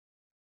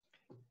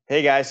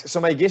Hey guys, so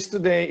my guest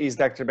today is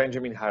Dr.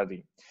 Benjamin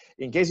Hardy.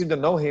 In case you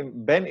don't know him,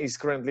 Ben is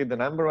currently the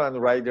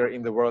 #1 writer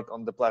in the world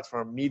on the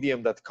platform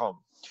medium.com.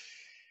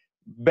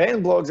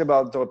 Ben blogs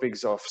about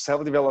topics of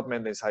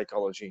self-development and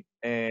psychology,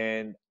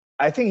 and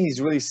I think he's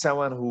really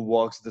someone who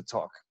walks the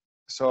talk.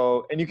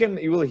 So, and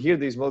you will hear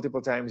this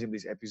multiple times in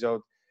this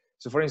episode.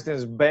 So for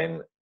instance,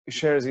 Ben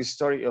shares his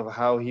story of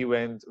how he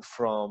went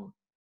from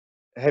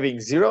having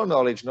zero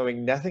knowledge,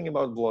 knowing nothing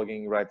about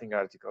blogging, writing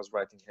articles,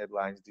 writing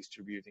headlines,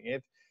 distributing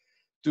it,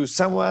 to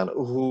someone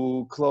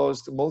who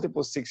closed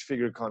multiple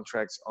six-figure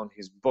contracts on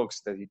his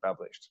books that he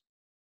published.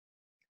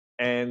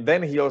 And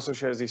then he also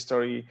shares his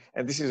story,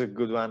 and this is a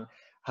good one,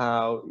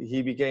 how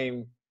he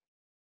became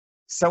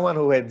someone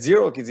who had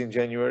 0 kids in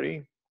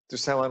January to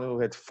someone who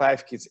had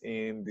 5 kids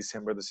in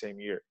December the same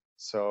year.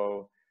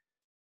 So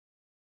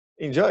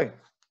enjoy.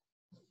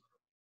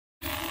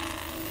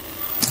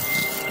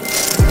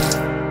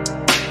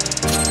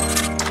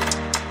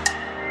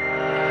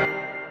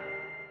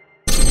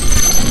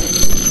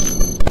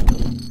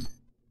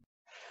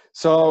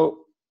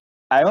 So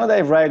I want to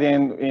dive right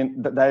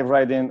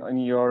in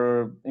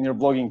your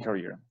blogging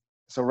career.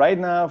 So right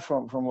now,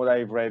 from what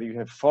I've read, you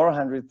have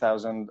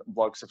 400,000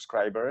 blog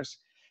subscribers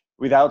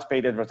without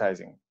paid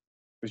advertising,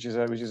 which is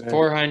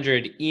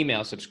 400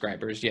 email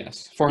subscribers.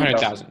 Yes,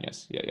 400,000.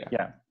 Yes,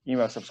 yeah,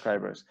 email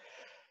subscribers.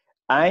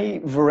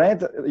 I've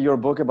read your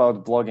book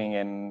about blogging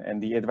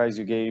and the advice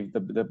you gave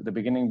the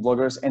beginning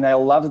bloggers, and I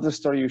loved the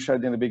story you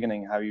shared in the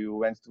beginning, how you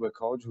went to a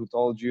coach who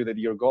told you that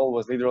your goal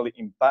was literally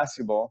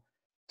impossible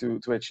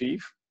to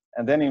achieve.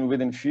 And then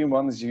within a few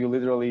months, you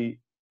literally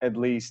at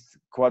least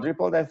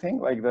quadrupled, I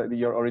think, like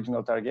your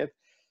original target.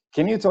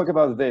 Can you talk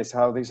about this,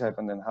 how this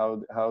happened and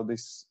how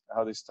this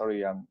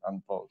story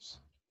unfolds?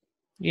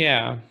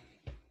 Yeah.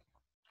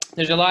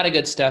 There's a lot of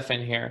good stuff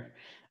in here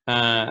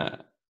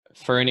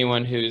for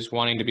anyone who's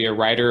wanting to be a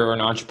writer or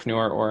an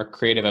entrepreneur or a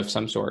creative of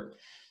some sort.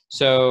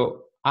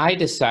 So I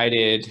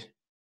decided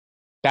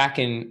back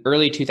in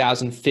early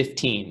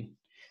 2015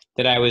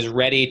 that I was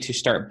ready to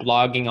start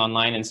blogging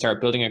online and start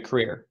building a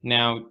career.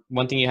 Now,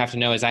 one thing you have to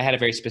know is I had a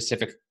very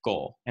specific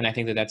goal, and I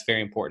think that that's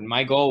very important.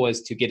 My goal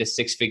was to get a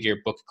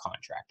 6-figure book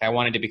contract. I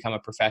wanted to become a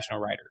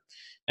professional writer.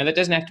 Now, that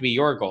doesn't have to be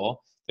your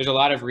goal. There's a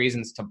lot of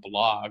reasons to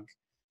blog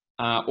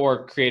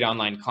or create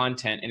online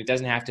content, and it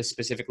doesn't have to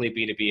specifically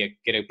be to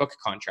get a book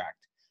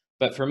contract.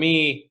 But for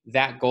me,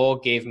 that goal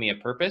gave me a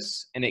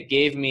purpose, and it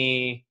gave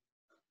me,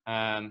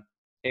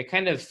 it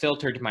kind of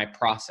filtered my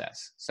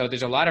process. So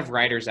there's a lot of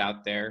writers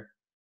out there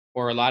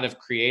or a lot of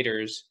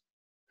creators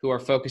who are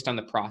focused on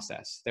the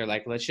process. They're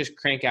like, let's just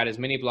crank out as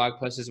many blog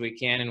posts as we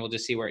can and we'll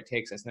just see where it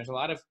takes us. And there's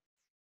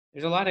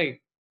a lot of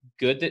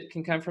good that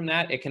can come from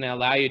that. It can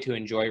allow you to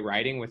enjoy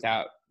writing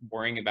without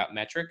worrying about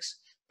metrics.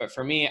 But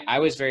for me, I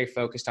was very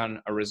focused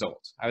on a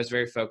result. I was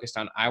very focused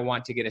on, I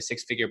want to get a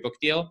 6-figure book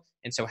deal.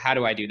 And so how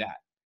do I do that?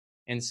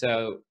 And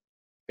so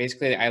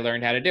basically I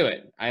learned how to do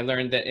it. I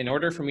learned that in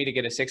order for me to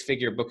get a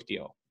 6-figure book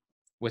deal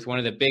with one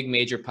of the big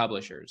major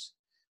publishers,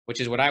 which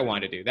is what I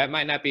want to do. That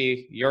might not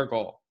be your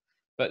goal,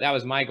 but that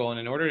was my goal.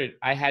 And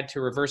I had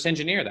to reverse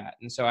engineer that.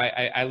 And so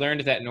I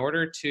learned that in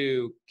order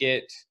to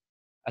get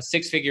a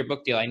 6-figure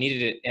book deal, I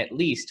needed at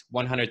least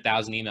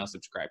 100,000 email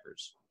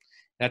subscribers.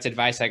 That's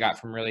advice I got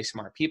from really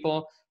smart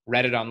people,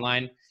 read it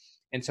online.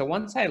 And so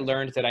once I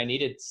learned that I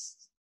needed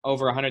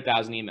over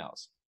 100,000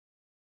 emails,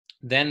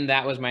 then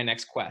that was my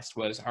next quest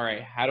was, all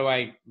right, how do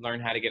I learn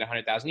how to get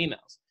 100,000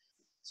 emails?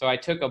 So I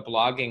took a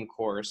blogging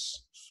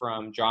course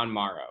from John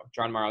Morrow.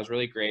 John Morrow is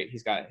really great.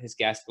 He's got his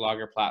guest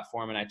blogger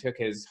platform, and I took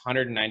his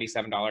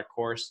 $197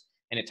 course,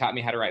 and it taught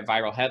me how to write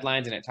viral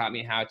headlines, and it taught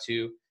me how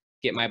to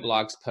get my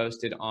blogs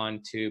posted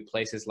onto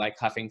places like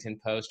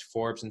Huffington Post,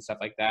 Forbes, and stuff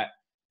like that,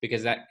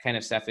 because that kind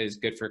of stuff is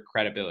good for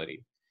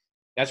credibility.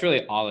 That's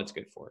really all it's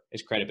good for,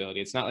 is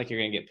credibility. It's not like you're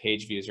going to get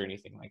page views or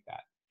anything like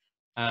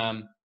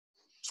that.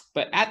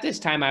 But at this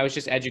time, I was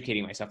just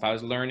educating myself. I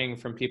was learning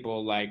from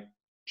people like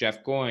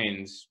Jeff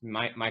Goins,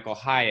 Michael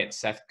Hyatt,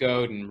 Seth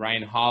Godin,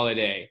 Ryan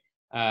Holiday,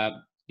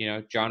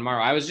 John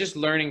Morrow. I was just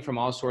learning from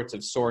all sorts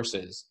of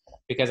sources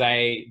because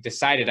I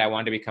decided I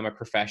wanted to become a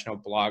professional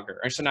blogger.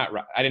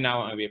 I did not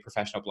want to be a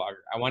professional blogger.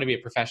 I want to be a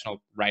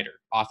professional writer,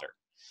 author.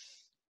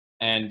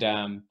 And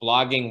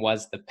blogging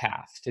was the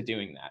path to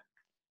doing that.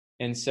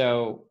 And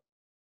so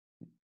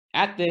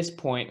at this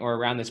point, or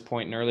around this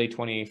point in early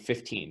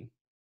 2015,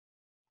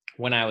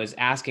 when I was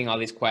asking all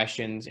these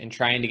questions and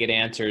trying to get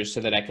answers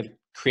so that I could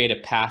create a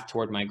path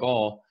toward my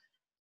goal,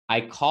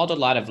 I called a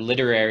lot of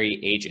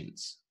literary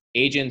agents.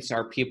 Agents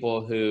are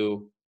people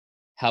who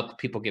help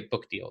people get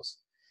book deals.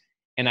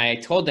 And I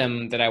told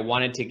them that I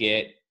wanted to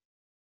get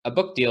a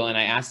book deal, and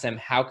I asked them,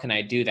 how can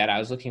I do that? I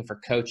was looking for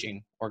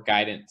coaching or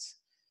guidance.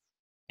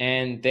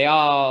 And they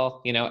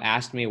all,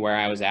 asked me where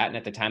I was at. And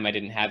at the time, I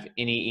didn't have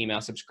any email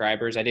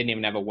subscribers. I didn't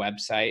even have a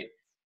website.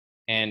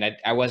 And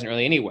I wasn't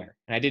really anywhere.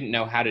 And I didn't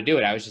know how to do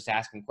it. I was just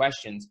asking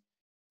questions.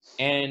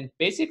 And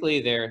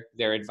basically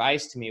their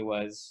advice to me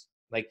was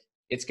like,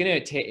 it's going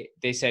to take,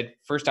 they said,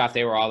 first off,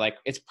 they were all like,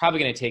 it's probably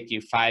going to take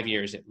you 5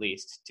 years at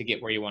least to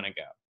get where you want to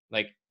go.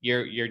 Like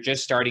you're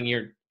just starting,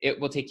 it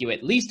will take you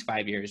at least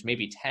 5 years,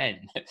 maybe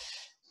 10.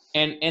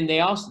 And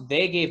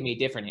they gave me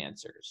different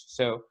answers.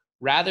 So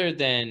rather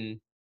than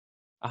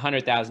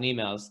 100,000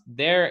 emails,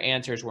 their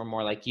answers were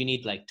more like, you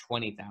need like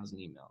 20,000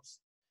 emails,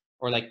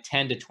 or like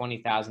 10 to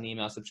 20,000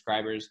 email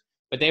subscribers.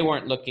 But they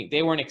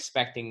weren't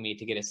expecting me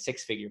to get a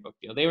 6-figure book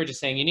deal. They were just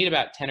saying you need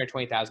about 10 or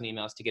 20,000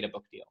 emails to get a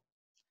book deal.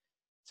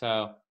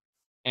 So,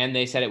 and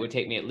they said it would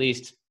take me at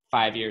least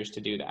 5 years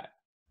to do that.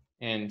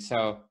 And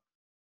so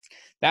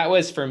that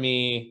was, for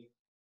me,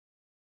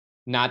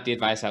 not the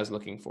advice I was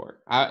looking for.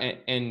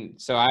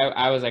 So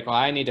I was like, well,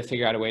 I need to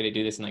figure out a way to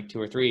do this in like 2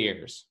 or 3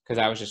 years, because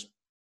that was just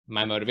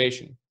my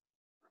motivation.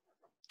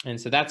 And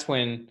so that's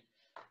when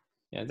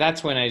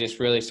I just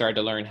really started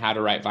to learn how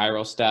to write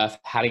viral stuff,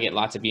 how to get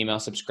lots of email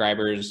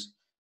subscribers.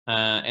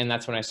 And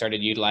that's when I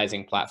started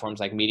utilizing platforms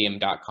like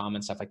medium.com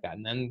and stuff like that.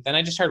 And then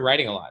I just started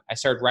writing a lot. I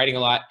started writing a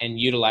lot and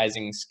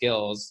utilizing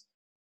skills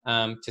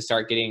to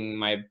start getting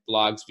my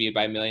blogs viewed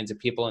by millions of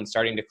people and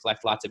starting to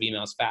collect lots of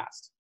emails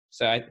fast.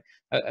 So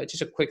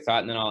just a quick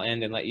thought, and then I'll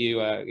end and let you,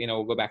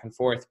 we'll go back and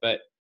forth. But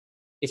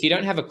if you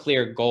don't have a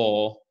clear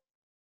goal,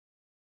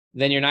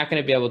 then you're not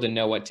going to be able to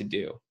know what to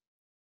do.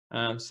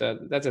 So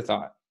that's a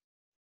thought.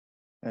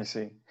 I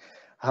see.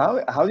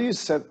 How do you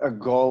set a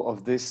goal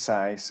of this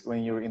size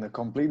when you're in the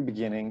complete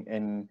beginning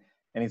and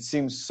it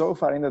seems so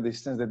far in the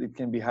distance that it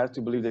can be hard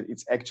to believe that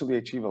it's actually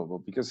achievable?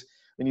 Because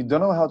when you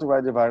don't know how to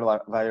write the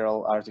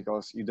viral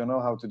articles, you don't know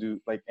how to do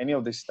like any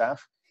of this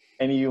stuff,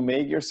 and you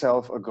make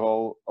yourself a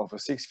goal of a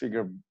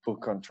 6-figure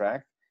book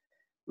contract,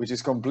 which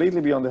is completely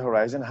beyond the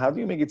horizon. How do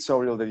you make it so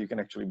real that you can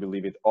actually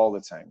believe it all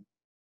the time?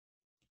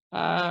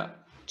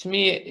 To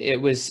me,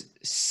 it was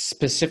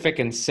specific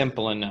and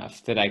simple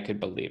enough that I could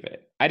believe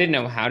it. I didn't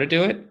know how to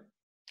do it,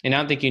 and I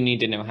don't think you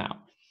need to know how.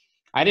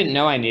 I didn't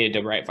know I needed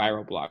to write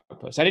viral blog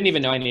posts. I didn't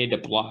even know I needed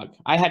to blog.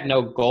 I had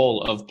no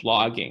goal of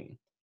blogging.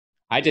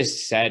 I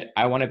just said,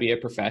 I want to be a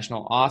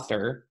professional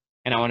author,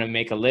 and I want to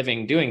make a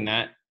living doing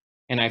that.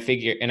 And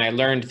I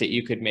learned that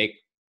you could make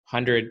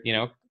 $100,000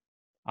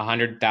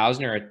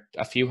 or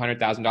a few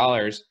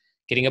 $100,000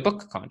 getting a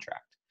book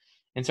contract.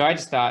 And so I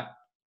just thought,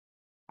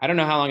 I don't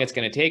know how long it's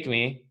going to take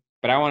me,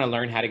 but I want to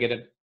learn how to get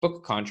a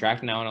book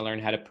contract, and I want to learn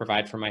how to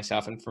provide for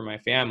myself and for my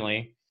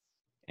family.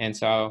 And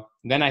so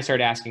then I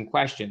started asking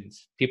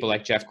questions, people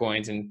like Jeff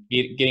Goins, and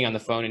getting on the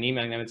phone and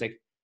emailing them. It's like,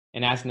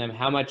 and asking them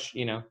how much,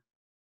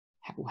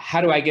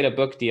 how do I get a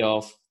book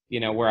deal,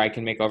 where I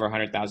can make over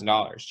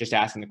 $100,000? Just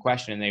asking the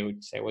question, and they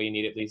would say, well, you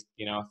need at least,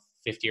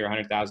 50 or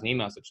 100,000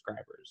 email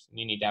subscribers, and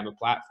you need to have a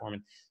platform.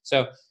 And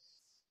so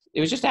it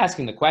was just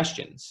asking the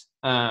questions.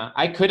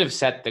 I could have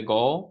set the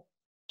goal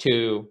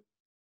to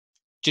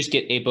just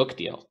get a book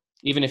deal,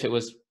 even if it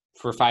was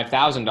for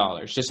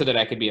 $5,000, just so that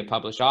I could be a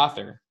published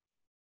author.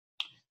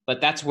 But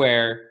that's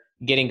where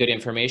getting good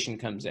information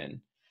comes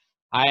in.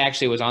 I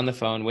actually was on the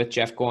phone with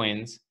Jeff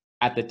Goins.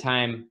 At the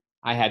time,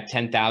 I had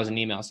 10,000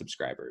 email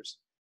subscribers.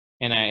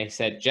 And I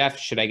said, Jeff,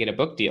 should I get a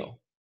book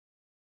deal?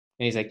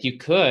 And he's like, you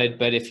could,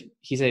 but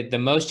he said the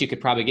most you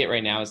could probably get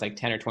right now is like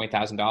 $10,000 or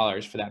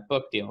 $20,000 for that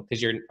book deal,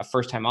 because you're a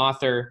first-time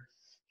author.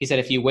 He said,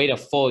 if you wait a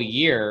full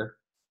year,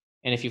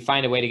 and if you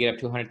find a way to get up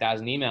to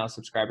 100,000 email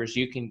subscribers,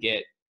 you can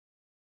get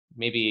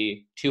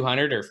maybe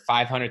 $200,000 or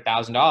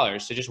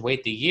 $500,000. So just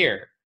wait the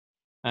year.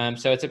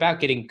 So it's about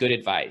getting good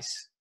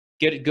advice.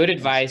 Good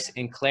advice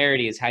and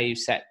clarity is how you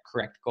set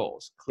correct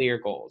goals, clear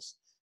goals.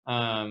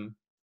 But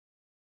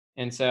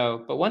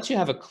once you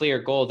have a clear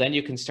goal, then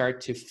you can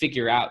start to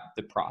figure out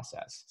the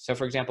process. So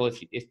for example,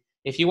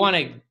 if you want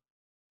to,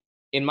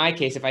 in my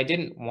case, if I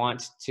didn't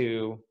want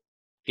to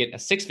get a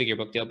 6-figure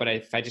book deal, but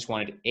if I just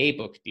wanted a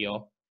book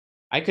deal,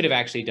 I could have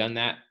actually done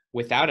that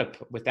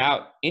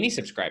without any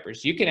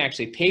subscribers. You can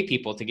actually pay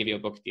people to give you a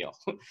book deal.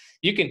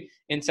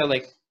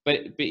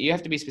 But you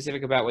have to be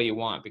specific about what you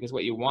want, because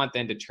what you want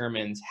then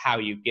determines how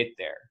you get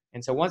there.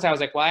 And so once I was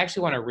like, well, I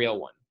actually want a real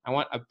one. I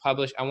want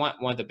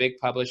one of the big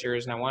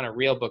publishers, and I want a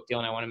real book deal,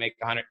 and I want to make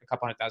a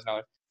couple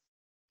 $100,000.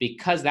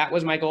 Because that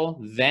was my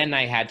goal, then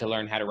I had to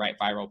learn how to write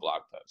viral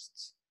blog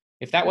posts.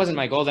 If that wasn't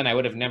my goal, then I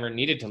would have never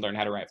needed to learn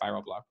how to write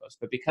viral blog posts.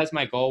 But because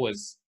my goal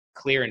was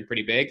clear and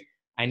pretty big,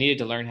 I needed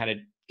to learn how to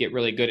get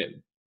really good at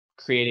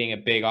creating a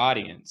big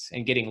audience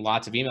and getting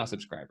lots of email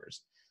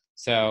subscribers.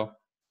 So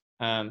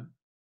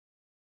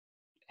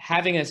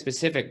having a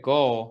specific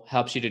goal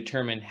helps you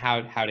determine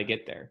how to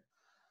get there.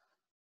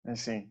 I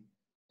see.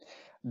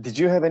 Did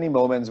you have any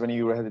moments when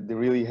you had the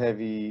really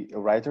heavy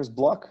writer's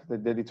block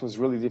that it was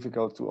really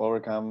difficult to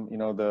overcome,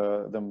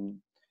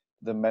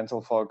 the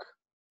mental fog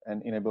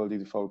and inability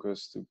to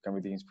focus to come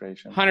with the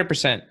inspiration?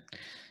 100%.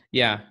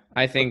 Yeah,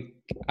 I think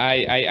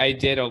I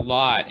did a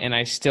lot, and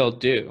I still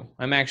do.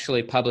 I'm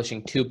actually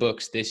publishing 2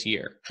 books this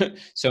year.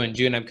 So in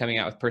June, I'm coming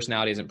out with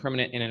Personality Isn't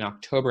Permanent, and in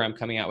October, I'm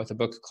coming out with a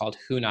book called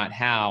Who Not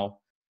How,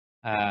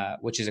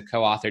 which is a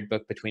co-authored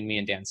book between me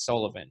and Dan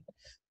Sullivan.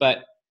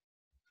 But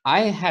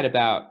I had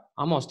about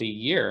almost a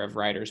year of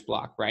writer's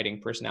block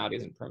writing Personality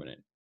Isn't Permanent.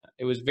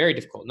 It was very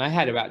difficult. And I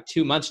had about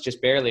 2 months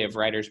just barely of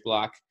writer's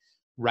block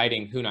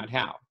writing Who Not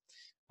How.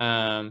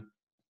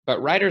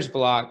 But writer's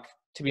block,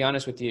 to be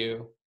honest with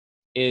you,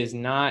 is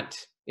not,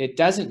 it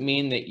doesn't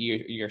mean that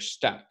you're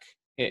stuck.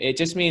 It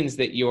just means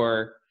that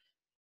you're,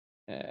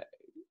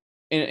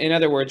 in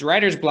other words,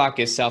 writer's block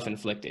is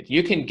self-inflicted.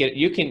 You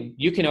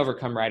can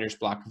overcome writer's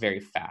block very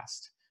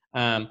fast.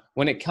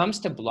 When it comes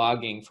to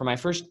blogging, for my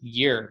first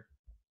year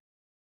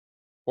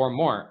or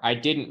more, I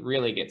didn't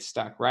really get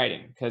stuck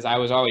writing because I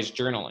was always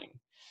journaling,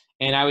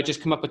 and I would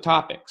just come up with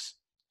topics,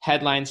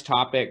 headlines,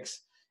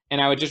 topics, and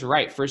I would just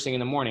write first thing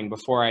in the morning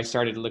before I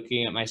started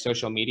looking at my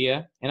social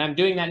media. And I'm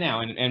doing that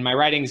now, and my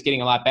writing is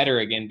getting a lot better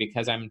again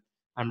because I'm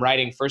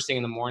writing first thing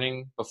in the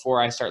morning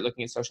before I start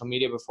looking at social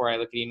media, before I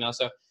look at email.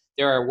 So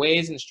there are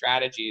ways and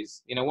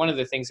strategies. You know, one of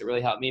the things that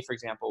really helped me, for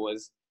example,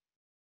 was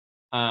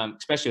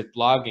especially with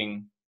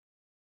blogging,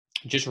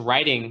 just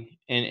writing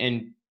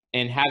and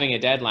having a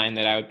deadline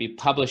that I would be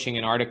publishing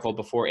an article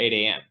before 8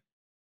 a.m.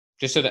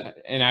 just so that,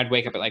 and I'd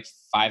wake up at like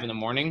 5 in the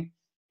morning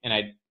and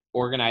I'd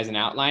organize an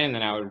outline and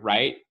then I would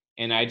write.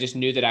 And I just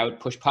knew that I would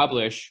push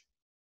publish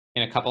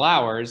in a couple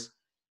hours,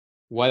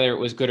 whether it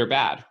was good or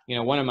bad. You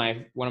know, one of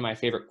my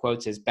favorite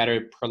quotes is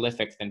better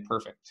prolific than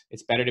perfect.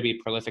 It's better to be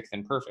prolific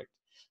than perfect.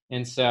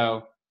 And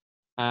so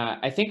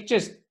I think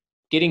just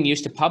getting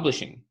used to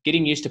publishing,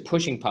 getting used to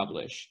pushing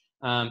publish,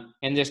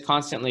 and just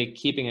constantly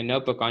keeping a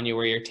notebook on you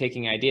where you're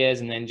taking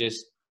ideas and then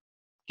just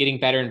getting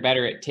better and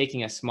better at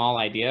taking a small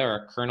idea or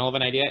a kernel of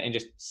an idea and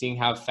just seeing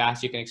how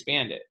fast you can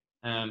expand it.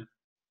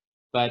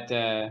 But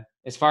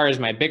as far as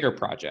my bigger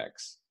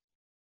projects,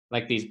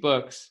 like these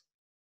books,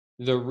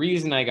 the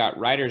reason I got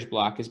writer's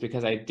block is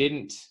because I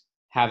didn't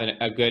have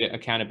a good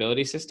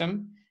accountability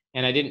system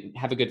and I didn't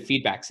have a good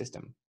feedback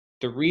system.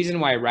 The reason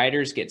why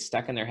writers get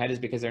stuck in their head is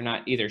because they're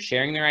not either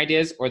sharing their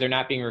ideas or they're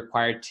not being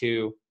required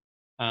to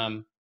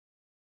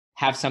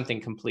have something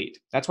complete.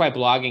 That's why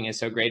blogging is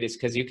so great, is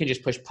because you can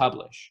just push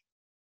publish.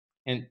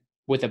 And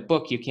with a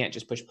book, you can't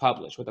just push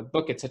publish. With a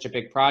book, it's such a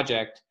big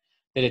project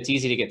that it's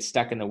easy to get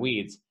stuck in the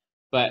weeds.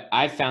 But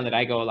I've found that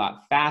I go a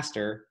lot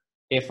faster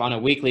if on a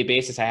weekly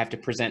basis I have to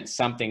present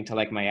something to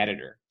like my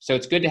editor. So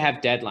it's good to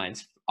have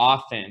deadlines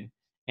often,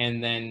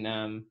 and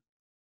then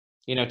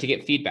you know, to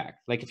get feedback.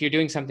 Like if you're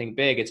doing something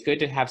big, it's good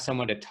to have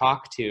someone to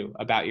talk to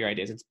about your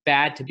ideas. It's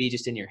bad to be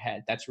just in your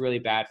head. That's really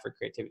bad for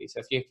creativity.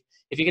 So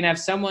if you can have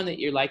someone that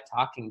you like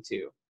talking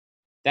to,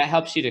 that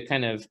helps you to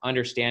kind of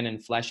understand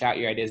and flesh out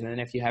your ideas. And then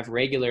if you have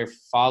regular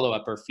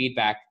follow-up or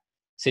feedback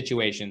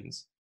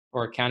situations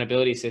or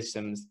accountability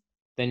systems,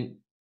 then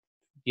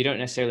you don't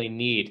necessarily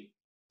need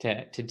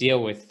to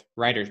deal with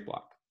writer's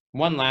block.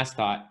 One last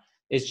thought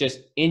is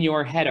just in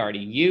your head, Artie,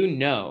 you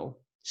know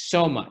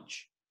so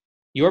much.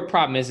 Your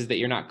problem is that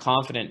you're not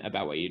confident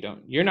about what you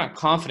don't. You're not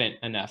confident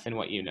enough in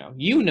what you know.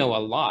 You know a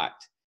lot.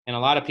 And a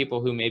lot of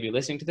people who may be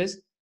listening to this,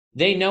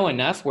 they know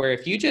enough where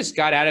if you just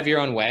got out of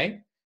your own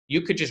way,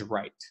 you could just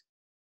write.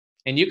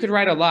 And you could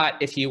write a lot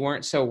if you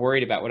weren't so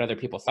worried about what other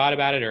people thought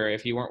about it, or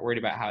if you weren't worried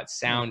about how it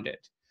sounded.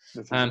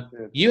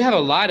 You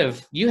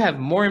have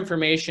more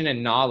information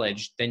and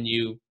knowledge than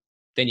you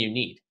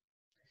need.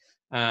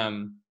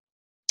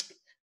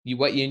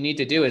 What you need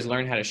to do is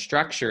learn how to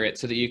structure it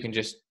so that you can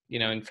just, you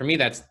know, and for me,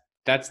 that's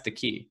the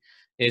key,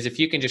 is if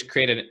you can just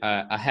create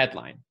a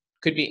headline.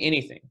 Could be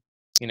anything,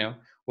 you know,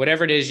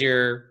 whatever it is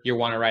you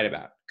want to write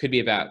about. Could be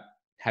about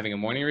having a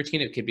morning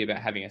routine. It could be about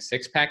having a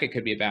six-pack. It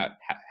could be about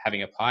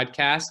having a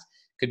podcast.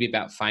 It could be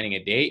about finding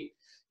a date.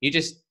 You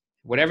just,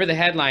 whatever the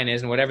headline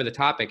is and whatever the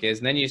topic is,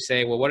 and then you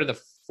say, well, what are the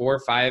 4 or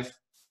 5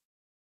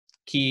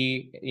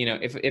 key, you know,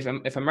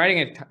 if I'm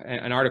writing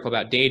an article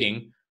about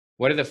dating,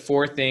 what are the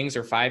 4 things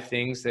or 5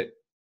 things that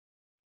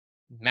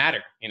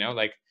matter, you know,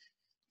 like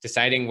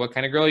deciding what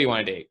kind of girl you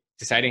want to date,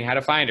 deciding how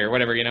to find her,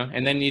 whatever, you know,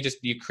 and then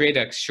you create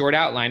a short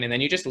outline and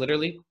then you just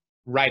literally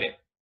write it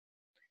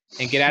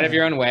and get out of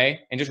your own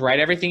way and just write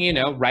everything, you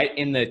know, write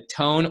in the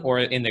tone or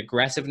in the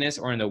aggressiveness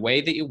or in the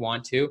way that you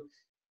want to,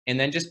 and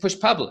then just push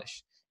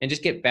publish and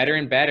just get better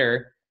and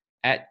better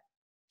at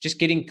just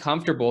getting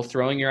comfortable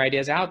throwing your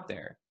ideas out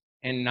there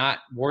and not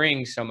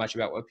worrying so much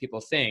about what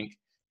people think,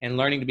 and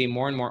learning to be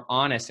more and more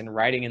honest and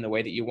writing in the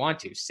way that you want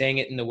to, saying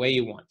it in the way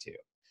you want to,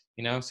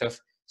 you know?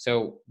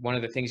 So one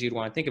of the things you'd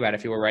want to think about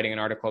if you were writing an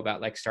article about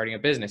like starting a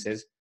business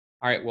is,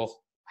 all right,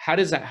 well, how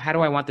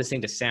do I want this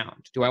thing to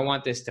sound? Do I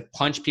want this to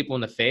punch people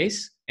in the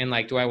face? And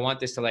like, do I want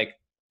this to like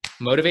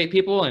motivate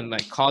people and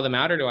like call them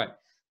out? Or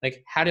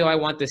how do I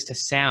want this to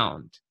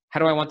sound?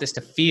 How do I want this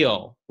to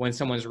feel when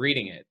someone's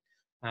reading it?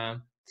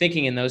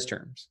 Thinking in those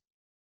terms.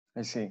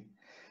 I see.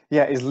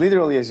 Yeah, it's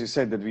literally, as you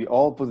said, that we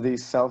all put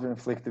these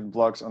self-inflicted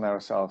blocks on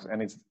ourselves.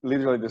 And it's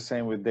literally the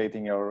same with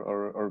dating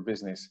or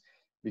business,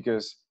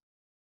 because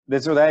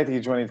that's what I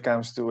teach when it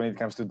comes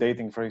to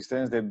dating, for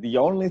instance, that the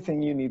only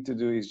thing you need to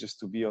do is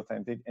just to be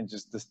authentic and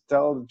just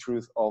tell the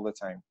truth all the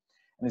time.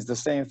 And it's the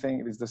same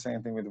thing. It's the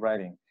same thing with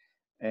writing.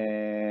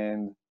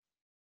 And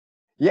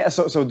yeah,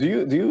 so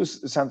do you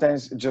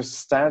sometimes just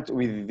start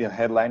with the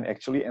headline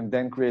actually, and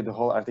then create the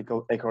whole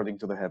article according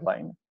to the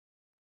headline?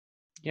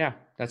 Yeah,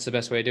 that's the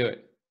best way to do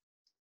it.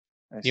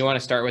 You want to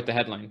start with the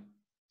headline.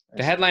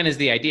 The headline is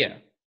the idea.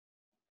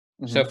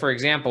 Mm-hmm. So for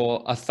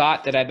example, a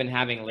thought that I've been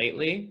having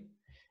lately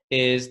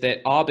is that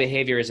all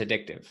behavior is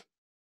addictive.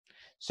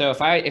 So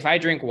if I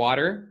drink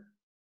water,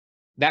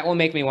 that will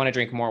make me want to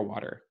drink more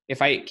water.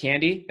 If I eat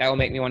candy, that will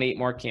make me want to eat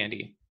more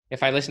candy.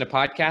 If I listen to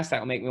podcasts, that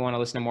will make me want to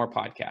listen to more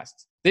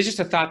podcasts. There's just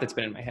a thought that's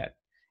been in my head.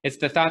 It's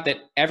the thought that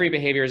every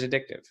behavior is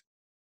addictive.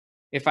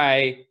 If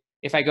I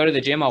go to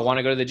the gym, I'll want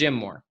to go to the gym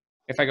more.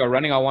 If I go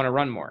running, I'll want to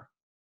run more.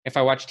 If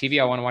I watch TV,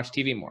 I want to watch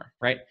TV more,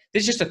 right?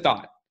 This is just a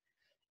thought.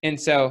 And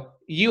so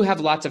you have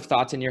lots of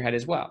thoughts in your head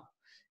as well.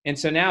 And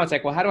so now it's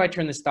like, well, how do I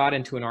turn this thought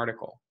into an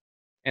article?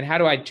 And how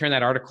do I turn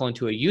that article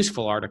into a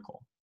useful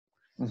article?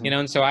 Mm-hmm.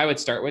 And so I would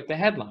start with the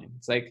headline.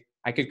 It's like,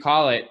 I could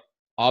call it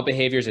all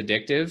behavior is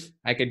addictive.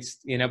 I could,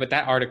 but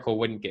that article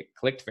wouldn't get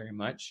clicked very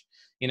much,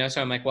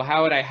 so I'm like, well,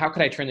 how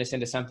could I turn this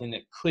into something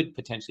that could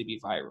potentially be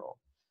viral?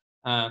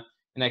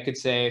 And I could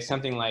say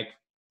something like,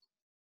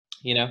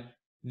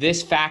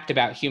 this fact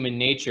about human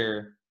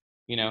nature,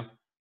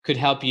 could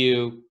help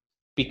you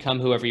become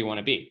whoever you want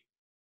to be.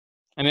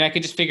 I mean, I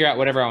could just figure out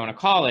whatever I want to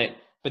call it,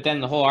 but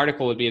then the whole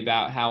article would be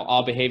about how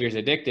all behavior is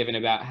addictive, and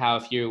about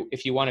how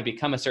if you want to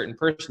become a certain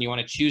person, you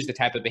want to choose the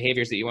type of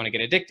behaviors that you want to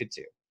get addicted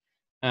to.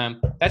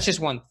 That's just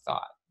one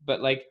thought,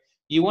 but like,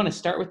 you want to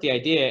start with the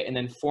idea and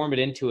then form it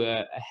into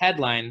a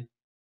headline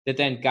that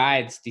then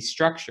guides the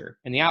structure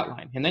and the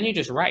outline. And then you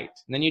just write,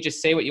 and then you just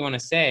say what you want to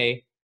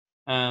say,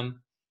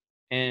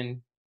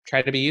 and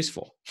try to be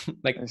useful.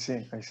 Like, I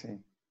see.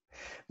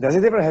 Does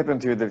it ever happen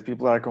to you that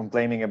people are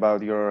complaining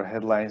about your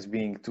headlines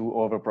being too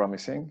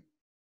overpromising?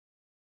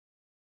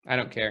 I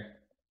don't care.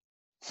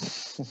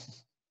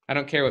 I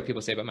don't care what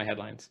people say about my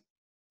headlines.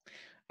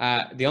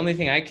 The only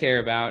thing I care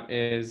about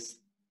is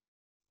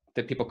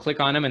that people click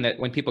on them, and that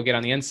when people get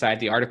on the inside,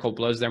 the article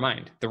blows their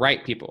mind. The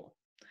right people.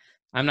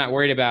 I'm not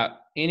worried about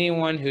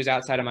anyone who's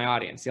outside of my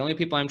audience. The only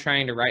people I'm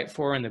trying to write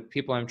for and the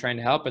people I'm trying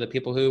to help are the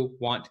people who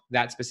want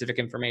that specific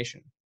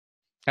information.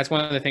 That's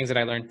one of the things that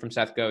I learned from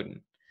Seth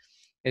Godin,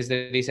 is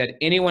that he said,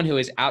 anyone who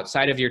is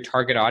outside of your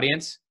target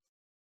audience,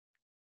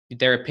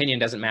 their opinion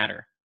doesn't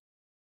matter.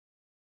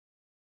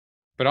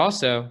 But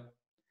also,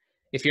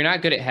 if you're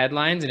not good at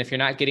headlines, and if you're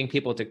not getting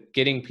people to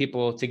get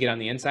on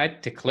the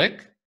inside to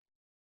click,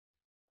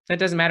 that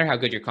doesn't matter how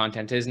good your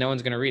content is. No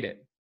one's going to read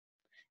it.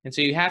 And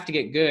so you have to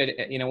get good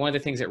at, one of the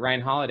things that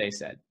Ryan Holiday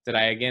said that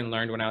I again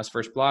learned when I was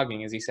first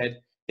blogging is he said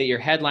that your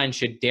headline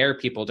should dare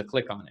people to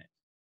click on it.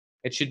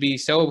 It should be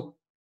so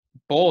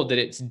bold that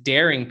it's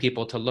daring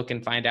people to look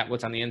and find out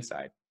what's on the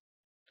inside.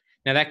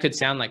 Now that could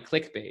sound like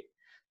clickbait,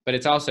 but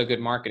it's also good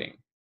marketing.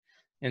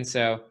 And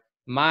so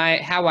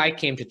how I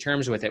came to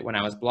terms with it when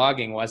I was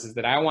blogging is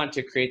that I want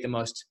to create the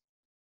most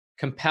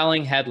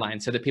compelling headline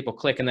so that people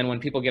click. And then when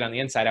people get on the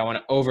inside, I want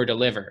to over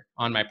deliver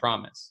on my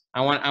promise.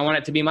 I want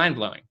it to be mind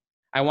blowing.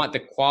 I want the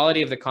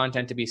quality of the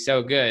content to be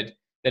so good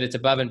that it's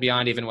above and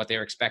beyond even what they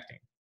were expecting.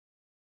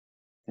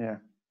 Yeah.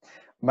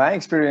 My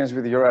experience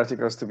with your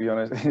articles, to be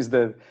honest, is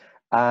that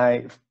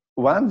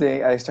one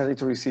day I started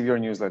to receive your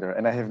newsletter,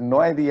 and I have no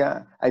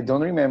idea. I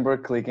don't remember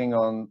clicking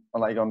on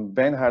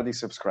Ben Hardy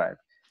subscribe.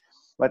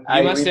 But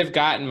you must have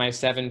gotten my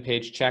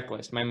 7-page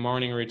checklist, my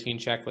morning routine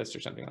checklist or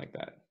something like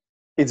that.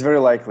 It's very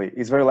likely,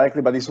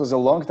 but this was a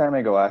long time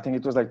ago. I think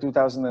it was like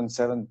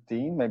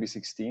 2017, maybe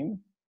 16.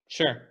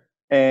 Sure.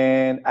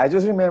 And I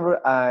just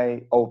remember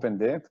I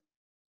opened it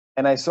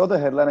and I saw the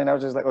headline, and I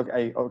was just like,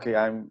 okay,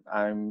 I'm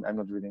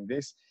not reading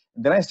this.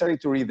 And then I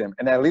started to read them,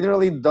 and I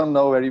literally don't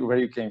know where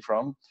you came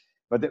from.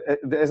 But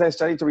as I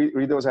started to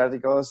read those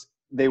articles,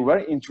 they were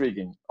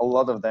intriguing, a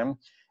lot of them.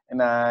 And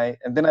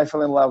then I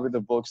fell in love with the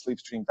book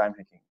Slipstream Time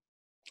Hacking.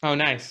 Oh,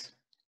 nice.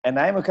 And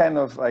I'm a kind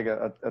of like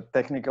a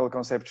technical,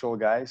 conceptual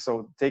guy.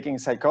 So taking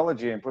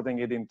psychology and putting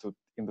it into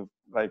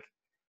like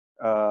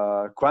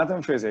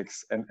quantum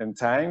physics and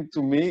time,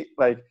 to me,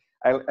 like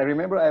I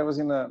remember I was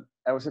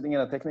sitting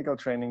in a technical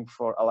training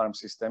for Alarm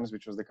Systems,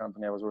 which was the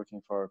company I was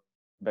working for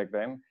back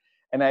then.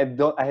 And I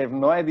have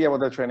no idea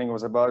what the training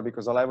was about,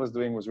 because all I was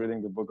doing was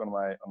reading the book on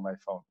my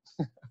phone.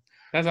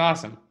 That's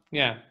awesome.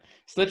 Yeah.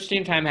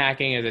 Slipstream Time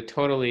Hacking is a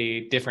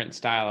totally different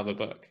style of a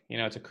book.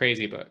 It's a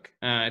crazy book.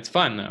 It's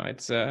fun though.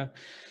 It's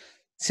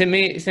to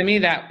me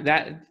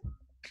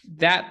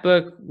that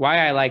book,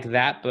 why I like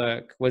that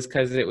book was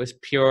because it was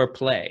pure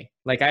play.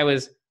 Like I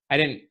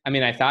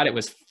thought it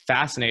was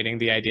fascinating,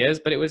 the ideas,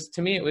 but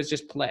to me it was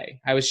just play.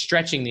 I was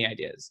stretching the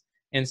ideas.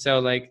 And so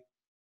like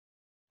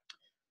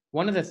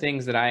one of the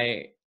things that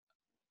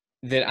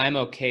I'm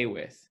okay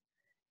with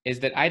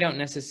is that I don't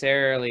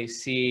necessarily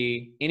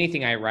see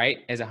anything I write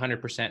as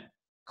 100%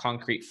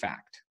 concrete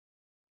fact.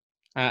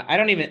 I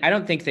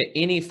don't think that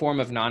any form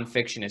of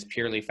nonfiction is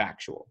purely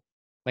factual.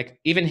 Like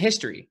even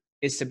history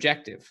is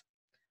subjective.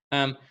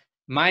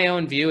 My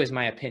own view is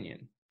my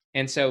opinion.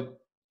 And so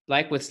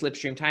like with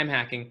Slipstream Time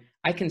Hacking,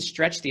 I can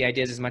stretch the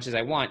ideas as much as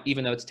I want,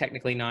 even though it's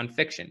technically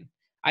nonfiction.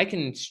 I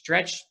can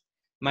stretch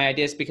my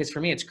ideas because for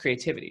me, it's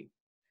creativity.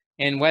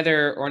 And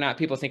whether or not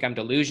people think I'm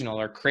delusional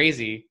or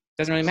crazy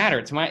doesn't really matter.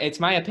 It's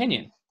my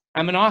opinion.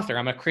 I'm an author.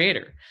 I'm a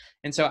creator.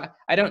 And so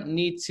I don't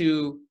need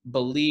to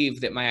believe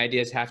that my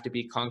ideas have to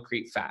be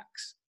concrete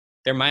facts.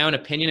 They're my own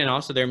opinion, and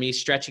also they're me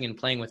stretching and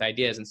playing with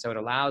ideas. And so it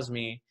allows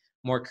me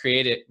more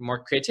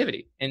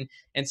creativity.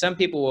 And some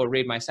people will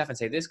read my stuff and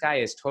say, this guy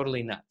is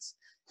totally nuts.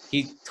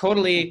 He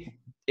totally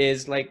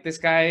is like, this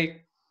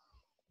guy,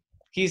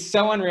 he's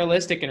so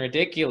unrealistic and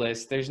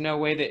ridiculous. There's no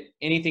way that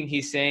anything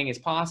he's saying is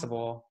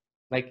possible.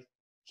 Like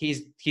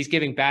he's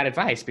giving bad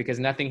advice because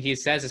nothing he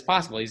says is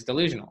possible. He's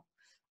delusional.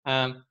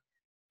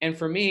 And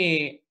for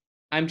me,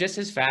 I'm just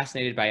as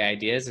fascinated by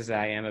ideas as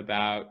I am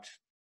about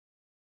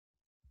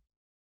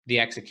the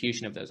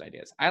execution of those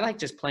ideas. I like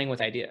just playing with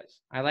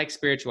ideas. I like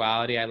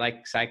spirituality. I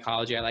like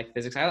psychology. I like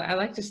physics. I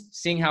like just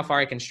seeing how far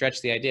I can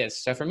stretch the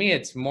ideas. So for me,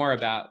 it's more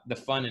about the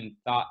fun and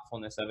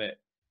thoughtfulness of it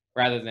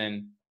rather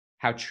than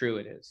how true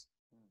it is.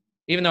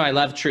 Even though I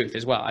love truth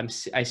as well.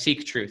 I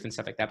seek truth and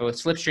stuff like that. But with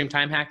Slipstream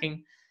Time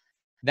Hacking,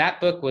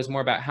 that book was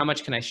more about how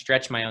much can I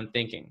stretch my own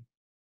thinking.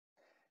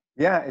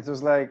 Yeah, it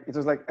was like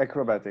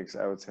acrobatics,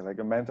 I would say, like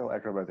a mental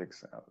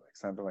acrobatics, like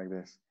something like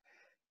this.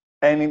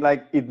 And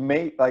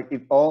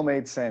it all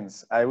made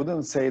sense. I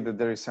wouldn't say that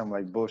there is some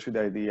like bullshit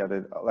idea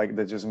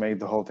that just made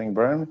the whole thing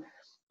burn.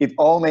 It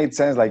all made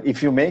sense. Like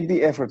if you make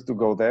the effort to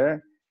go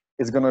there,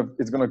 it's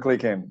gonna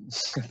click in.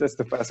 That's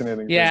the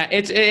fascinating thing. Yeah,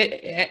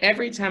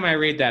 every time I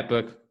read that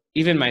book,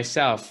 even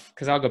myself,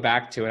 because I'll go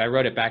back to it. I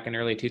wrote it back in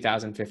early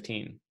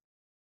 2015,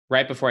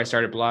 right before I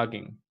started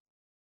blogging.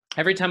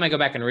 Every time I go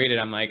back and read it,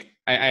 I'm like,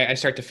 I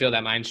start to feel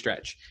that mind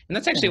stretch. And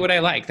that's actually what I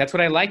like. That's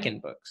what I like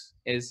in books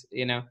is,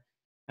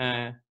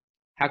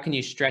 how can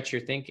you stretch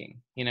your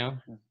thinking? I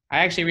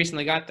actually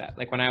recently got that.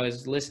 Like when I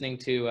was listening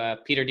to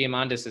Peter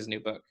Diamandis' new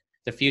book,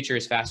 The Future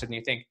is Faster Than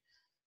You Think.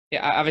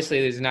 Yeah,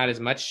 obviously there's not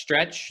as much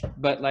stretch,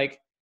 but like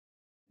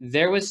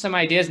there was some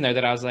ideas in there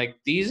that I was like,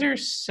 these are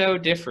so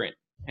different.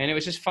 And it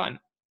was just fun.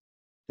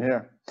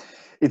 Yeah.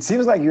 It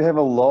seems like you have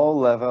a low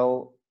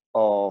level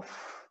of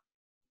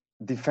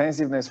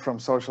defensiveness from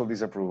social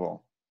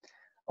disapproval,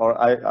 or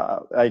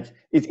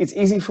it's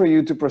easy for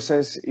you to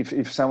process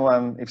if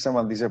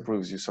someone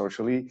disapproves you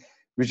socially,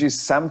 which is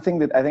something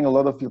that I think a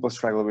lot of people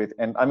struggle with.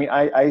 And I mean,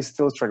 I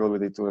still struggle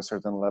with it to a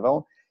certain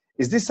level.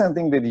 Is this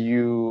something that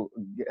you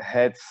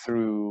had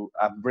through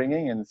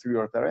upbringing and through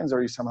your parents,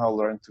 or you somehow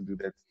learned to do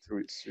that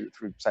through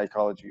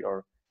psychology?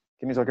 Or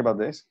can you talk about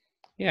this?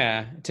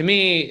 Yeah, to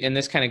me, and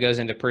this kind of goes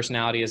into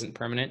personality isn't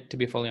permanent, to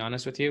be fully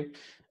honest with you.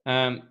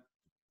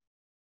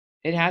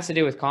 It has to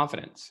do with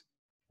confidence.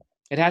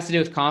 It has to do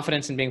with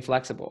confidence and being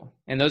flexible.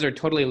 And those are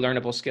totally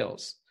learnable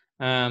skills.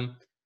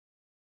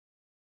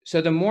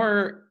 So the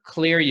more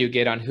clear you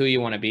get on who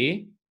you want to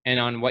be and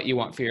on what you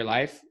want for your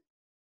life,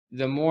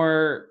 the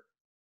more,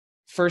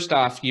 first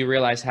off, you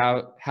realize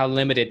how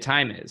limited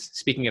time is.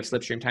 Speaking of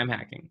Slipstream Time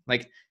Hacking,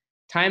 like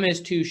time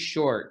is too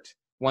short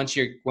once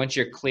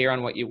you're clear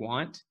on what you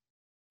want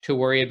to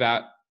worry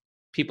about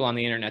people on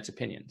the internet's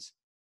opinions.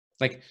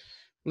 Like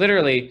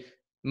literally,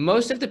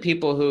 most of the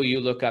people who you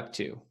look up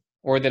to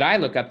or that I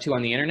look up to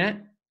on the internet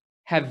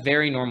have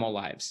very normal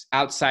lives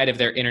outside of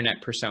their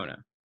internet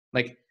persona.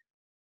 Like,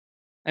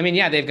 I mean,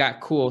 yeah, they've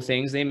got cool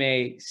things. They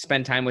may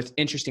spend time with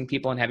interesting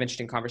people and have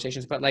interesting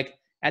conversations, but like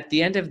at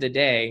the end of the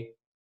day,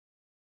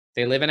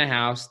 they live in a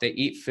house, they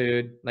eat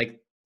food,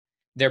 like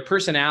their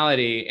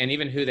personality and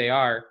even who they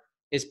are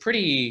is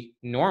pretty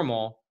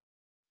normal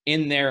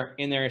in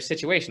their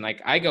situation.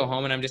 Like I go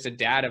home and I'm just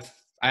I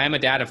am a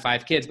dad of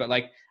 5 kids, but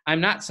like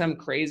I'm not some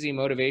crazy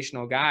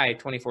motivational guy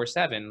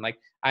 24/7. Like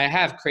I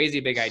have crazy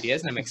big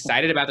ideas and I'm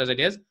excited about those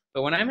ideas.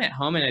 But when I'm at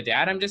home and a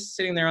dad, I'm just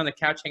sitting there on the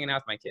couch hanging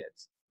out with my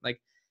kids. Like,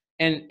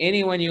 and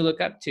anyone you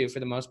look up to for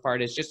the most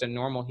part is just a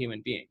normal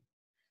human being.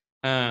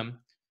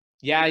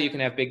 Yeah, you can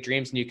have big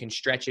dreams and you can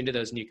stretch into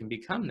those and you can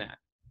become that.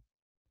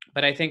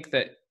 But I think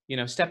that,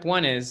 step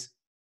one is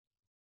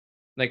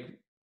like,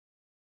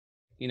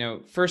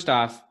 first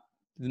off,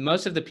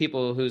 most of the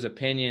people whose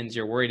opinions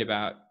you're worried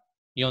about,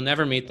 you'll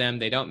never meet them.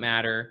 They don't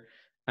matter.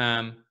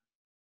 And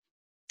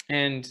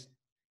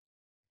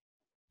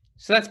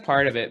so that's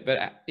part of it.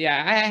 But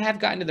yeah, I have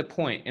gotten to the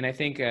point, and I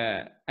think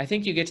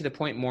you get to the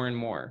point more and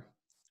more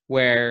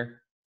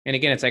where, and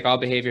again, it's like all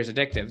behavior is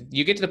addictive.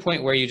 You get to the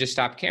point where you just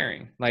stop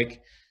caring.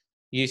 Like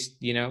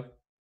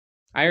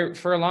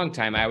for a long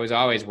time, I was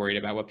always worried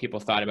about what people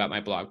thought about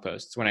my blog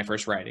posts when I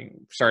first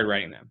started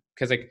writing them.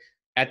 Because like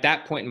at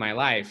that point in my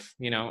life,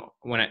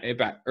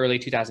 about early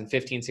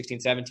 2015, 16,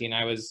 17,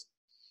 I was,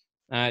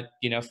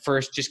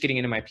 first just getting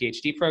into my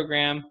PhD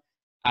program.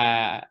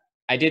 I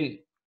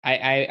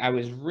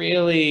was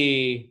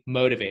really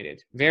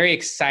motivated, very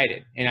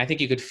excited. And I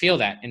think you could feel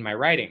that in my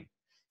writing.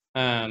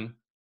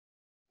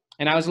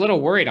 And I was a little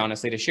worried,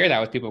 honestly, to share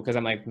that with people because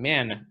I'm like,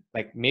 man,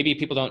 like maybe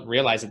people don't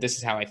realize that this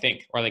is how I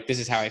think or like this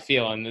is how I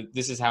feel and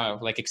this is how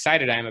like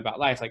excited I am about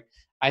life. Like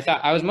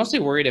I was mostly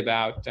worried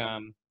about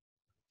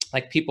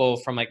like people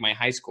from like my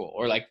high school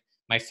or like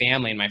my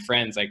family and my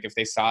friends. Like if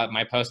they saw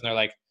my post and they're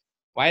like,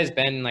 why is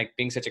Ben like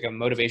being such like a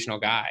motivational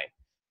guy?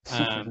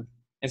 And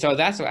so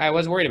I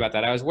was worried about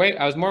that. I was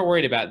more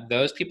worried about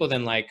those people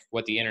than like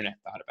what the internet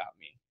thought about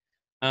me.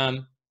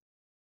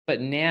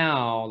 But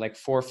now, like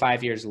 4 or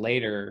 5 years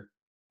later,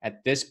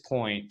 at this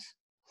point,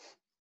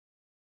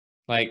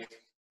 like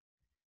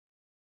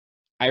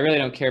I really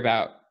don't care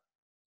about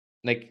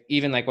like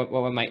even like what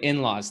my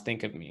in-laws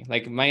think of me.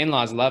 Like my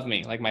in-laws love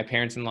me, like my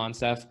parents-in-law and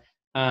stuff.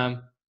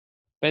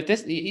 But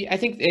I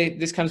think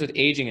this comes with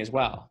aging as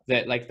well,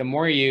 that like the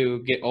more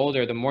you get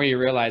older, the more you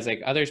realize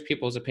like others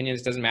people's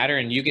opinions doesn't matter,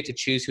 and you get to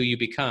choose who you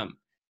become,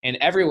 and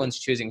everyone's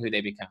choosing who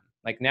they become.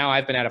 Like now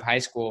I've been out of high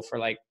school for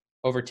like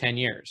over 10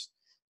 years.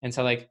 And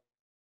so like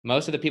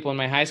most of the people in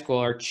my high school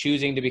are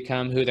choosing to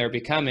become who they're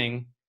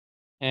becoming.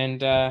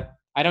 And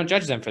I don't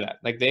judge them for that.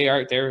 Like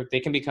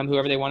they can become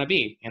whoever they want to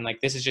be. And like,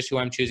 this is just who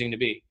I'm choosing to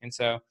be. And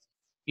so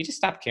you just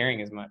stop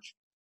caring as much.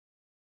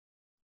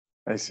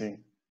 I see.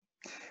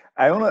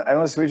 I want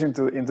to switch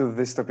into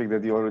this topic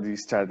that you already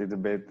started a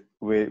bit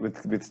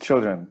with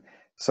children.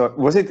 So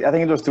was it? I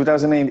think it was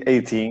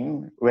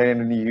 2018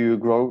 when you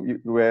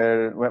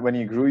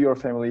grew your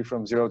family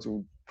from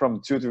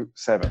two to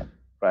seven,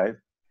 right?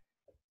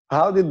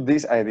 How did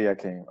this idea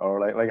came,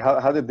 or like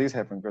how did this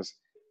happen? Because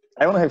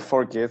I want to have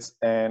 4 kids,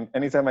 and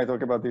anytime I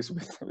talk about this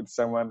with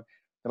someone,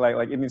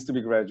 like it needs to be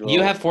gradual.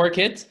 You have 4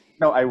 kids?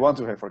 No, I want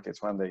to have 4 kids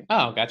one day.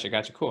 Oh, gotcha.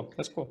 Cool.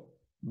 That's cool.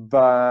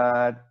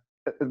 But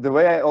the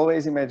way I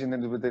always imagine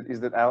it with it is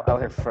that I'll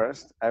have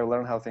first. I will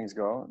learn how things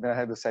go. Then I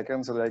have the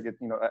second, so that I get,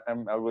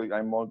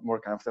 I'm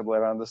more comfortable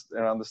around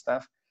the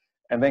stuff.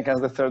 And then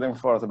comes the third and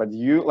fourth. But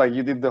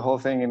you did the whole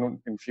thing in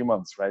a few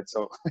months, right?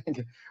 So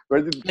you've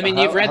read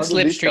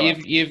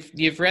Slipstream.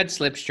 You've read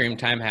Slipstream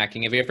Time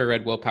Hacking. Have you ever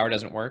read Willpower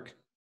Doesn't Work?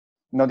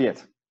 Not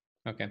yet.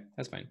 Okay,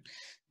 that's fine.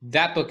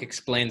 That book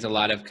explains a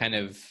lot of kind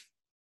of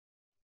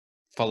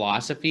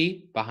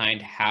philosophy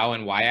behind how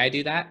and why I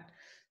do that.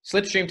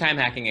 Slipstream Time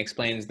Hacking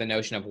explains the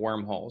notion of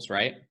wormholes,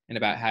 right? And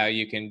about how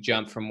you can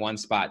jump from one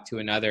spot to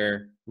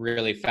another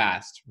really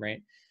fast,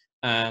 right?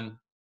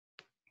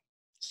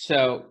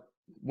 So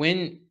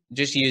when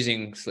just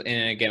using,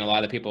 and again, a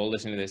lot of the people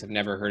listening to this have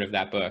never heard of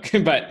that book,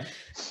 but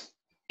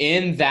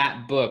in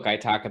that book, I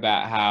talk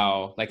about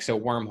how, so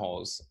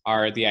wormholes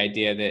are the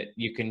idea that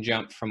you can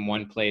jump from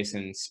one place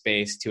in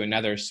space to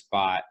another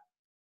spot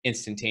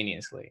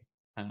instantaneously.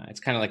 It's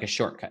kind of like a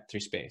shortcut through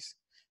space.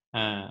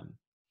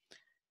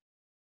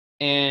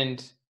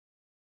 And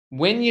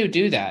when you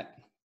do that,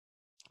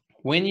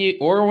 when you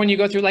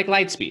go through like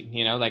light speed,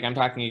 like I'm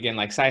talking again,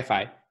 like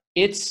sci-fi,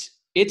 it's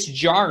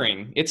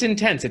jarring. It's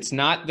intense. It's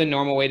not the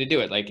normal way to do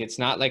it. Like, it's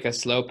not like a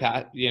slow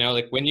path,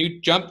 like when you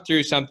jump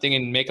through something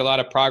and make a lot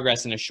of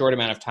progress in a short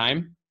amount of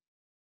time,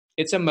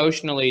 it's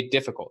emotionally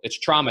difficult. It's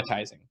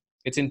traumatizing.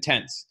 It's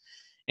intense.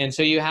 And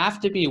so you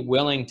have to be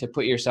willing to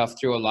put yourself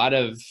through a lot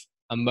of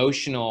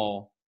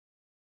emotional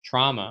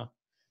trauma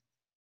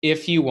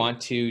if you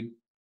want to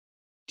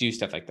do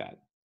stuff like that.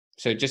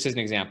 So just as an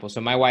example,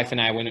 so my wife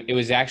and I, when it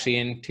was actually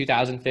in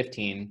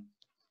 2015,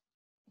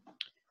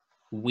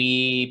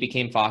 we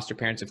became foster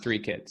parents of 3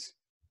 kids,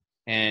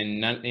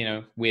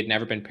 and we had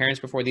never been parents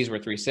before. These were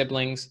 3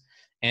 siblings.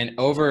 And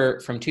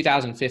from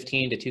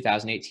 2015 to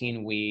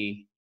 2018,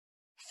 we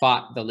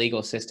fought the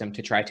legal system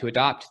to try to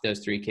adopt those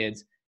 3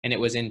 kids. And it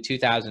was in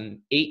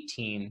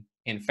 2018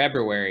 in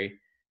February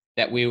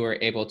that we were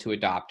able to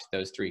adopt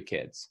those 3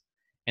 kids.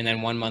 And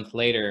then 1 month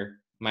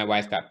later, my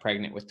wife got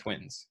pregnant with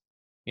twins.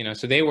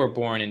 So they were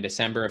born in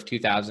December of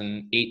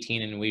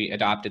 2018, and we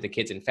adopted the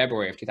kids in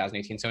February of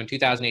 2018. So in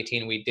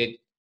 2018, we did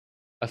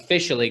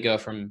officially go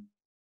from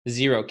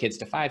 0 kids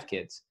to 5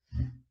 kids.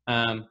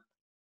 But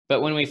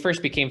when we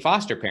first became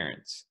foster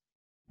parents,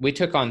 we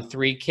took on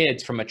 3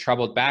 kids from a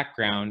troubled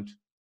background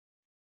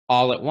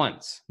all at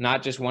once,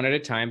 not just one at a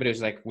time, but it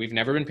was like, we've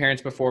never been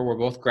parents before. We're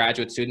both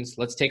graduate students.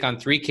 Let's take on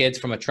 3 kids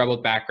from a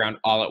troubled background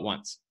all at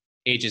once,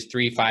 ages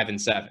 3, 5, and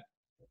 7.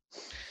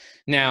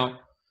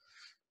 Now,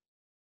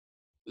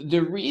 one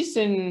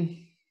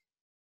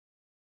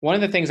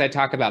of the things I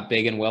talk about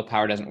big in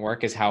Willpower Doesn't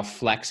Work is how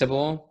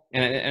flexible,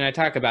 and I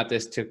talk about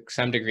this to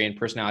some degree in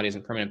Personality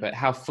Isn't Permanent, but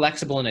how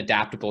flexible and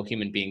adaptable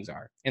human beings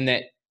are. And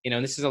that,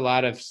 this is a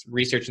lot of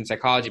research in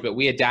psychology, but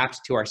we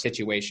adapt to our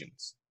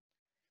situations.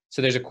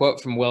 So there's a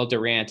quote from Will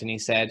Durant, and he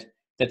said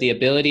that the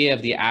ability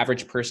of the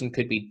average person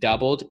could be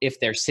doubled if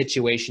their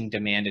situation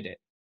demanded it.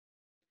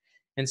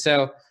 And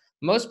so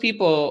most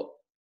people,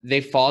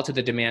 they fall to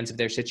the demands of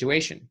their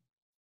situation.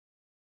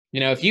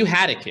 If you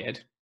had a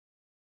kid,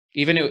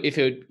 even though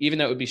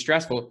it would be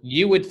stressful,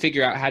 you would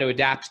figure out how to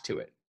adapt to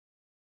it.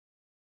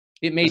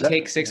 It may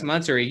take 6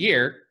 months or a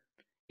year.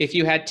 If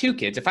you had 2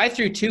 kids, if I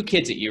threw 2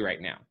 kids at you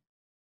right now,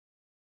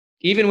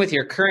 even with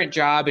your current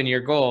job and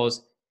your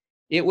goals,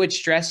 it would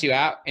stress you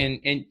out.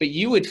 But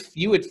you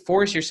would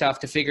force yourself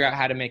to figure out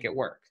how to make it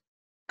work.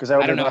 Because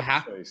I don't know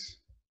how.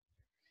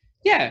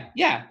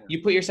 Yeah.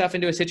 You put yourself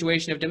into a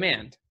situation of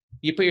demand.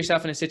 You put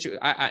yourself in a situation.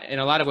 In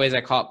a lot of ways, I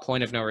call it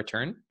point of no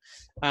return.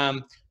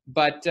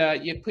 But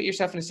you put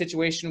yourself in a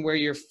situation where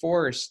you're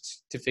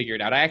forced to figure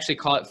it out. I actually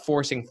call it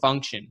forcing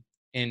function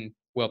in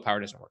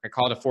Willpower Doesn't Work. I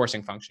call it a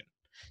forcing function.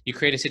 You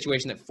create a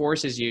situation that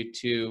forces you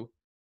to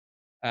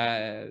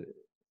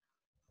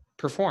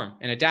perform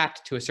and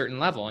adapt to a certain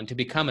level and to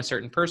become a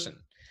certain person.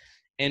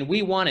 And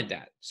we wanted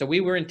that. So we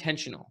were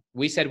intentional.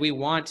 We said we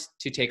want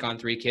to take on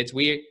 3 kids.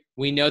 We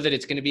know that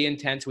it's going to be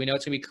intense. We know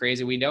it's going to be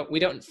crazy. We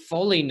don't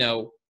fully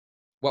know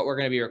what we're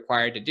going to be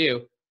required to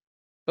do,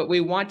 but we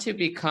want to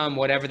become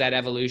whatever that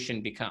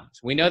evolution becomes.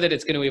 We know that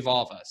it's going to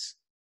evolve us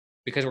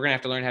because we're going to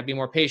have to learn how to be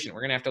more patient.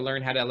 We're going to have to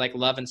learn how to like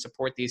love and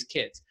support these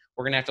kids.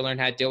 We're going to have to learn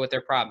how to deal with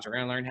their problems. We're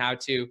going to learn how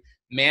to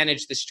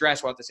manage the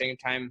stress while at the same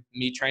time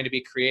me trying to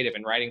be creative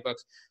and writing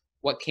books.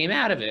 What came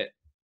out of it,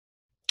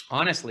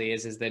 honestly,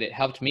 is that it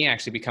helped me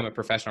actually become a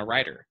professional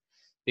writer,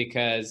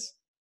 because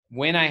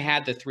when I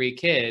had the 3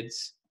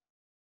 kids,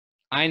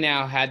 I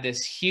now had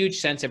this huge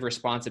sense of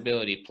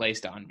responsibility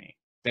placed on me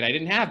that I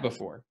didn't have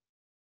before.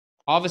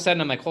 All of a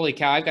sudden, I'm like, holy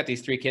cow, I've got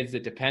these 3 kids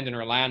that depend and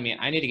rely on me.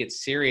 I need to get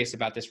serious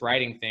about this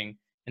writing thing.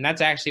 And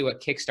that's actually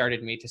what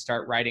kickstarted me to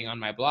start writing on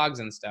my blogs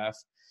and stuff.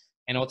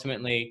 And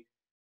ultimately,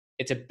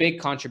 it's a big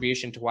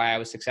contribution to why I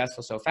was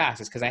successful so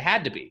fast, is because I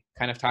had to be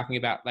kind of talking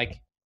about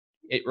like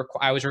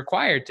I was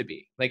required to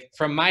be, like,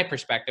 from my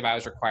perspective, I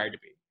was required to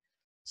be.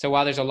 So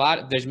while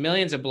there's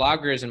millions of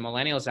bloggers and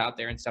millennials out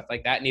there and stuff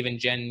like that, and even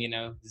Gen,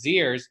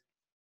 Zers,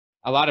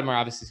 a lot of them are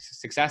obviously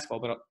successful,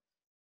 but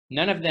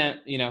none of them,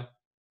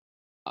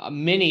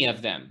 many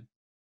of them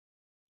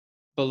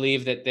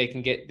believe that they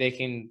can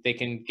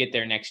get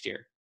there next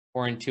year,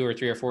 or in 2 or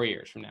 3 or 4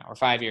 years from now, or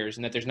 5 years,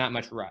 and that there's not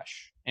much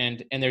rush,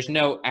 and there's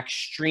no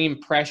extreme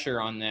pressure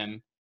on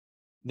them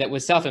that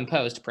was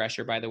self-imposed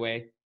pressure, by the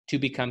way, to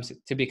become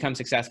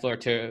successful or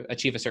to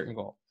achieve a certain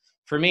goal.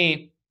 For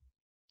me,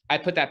 I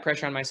put that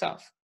pressure on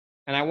myself,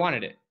 and I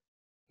wanted it.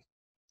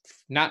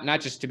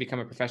 Not just to become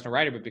a professional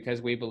writer, but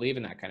because we believe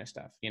in that kind of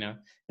stuff. Yeah.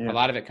 A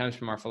lot of it comes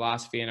from our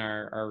philosophy and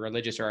our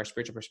religious or our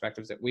spiritual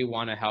perspectives, that we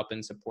want to help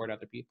and support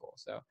other people.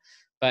 So,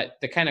 but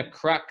the kind of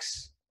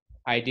crux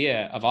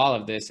idea of all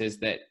of this is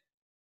that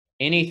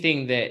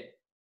anything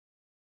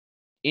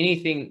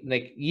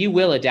like, you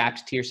will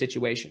adapt to your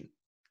situation.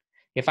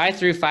 If I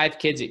threw 5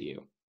 kids at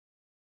you,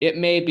 it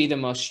may be the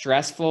most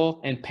stressful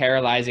and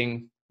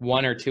paralyzing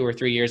 1 or 2 or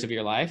 3 years of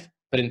your life.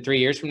 But in 3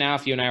 years from now,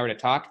 if you and I were to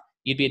talk,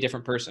 you'd be a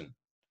different person.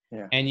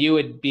 Yeah. And you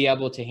would be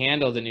able to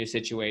handle the new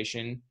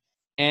situation,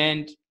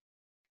 and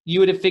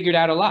you would have figured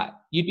out a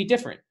lot. You'd be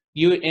different.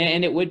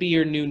 And it would be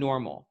your new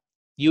normal.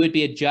 You would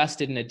be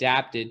adjusted and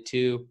adapted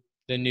to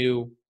the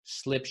new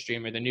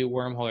slipstream, or the new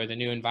wormhole, or the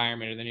new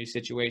environment, or the new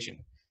situation.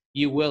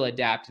 You will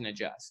adapt and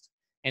adjust.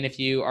 And if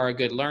you are a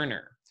good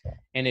learner,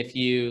 and if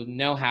you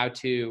know how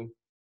to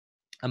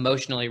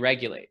emotionally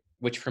regulate,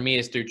 which for me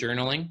is through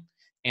journaling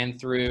and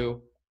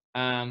through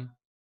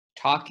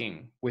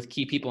talking with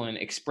key people and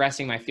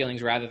expressing my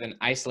feelings rather than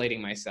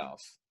isolating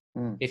myself.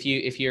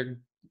 If you're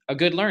a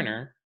good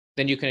learner,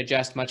 then you can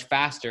adjust much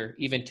faster,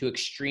 even to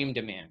extreme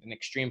demand and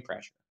extreme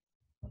pressure.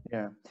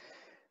 Yeah.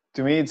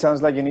 To me, it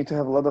sounds like you need to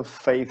have a lot of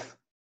faith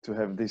to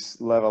have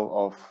this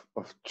level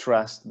of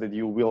trust that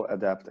you will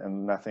adapt,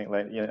 and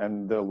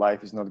and the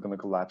life is not going to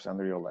collapse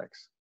under your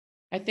legs.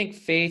 I think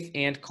faith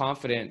and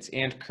confidence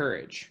and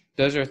courage,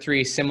 those are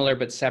 3 similar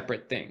but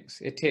separate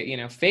things.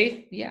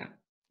 Faith, yeah.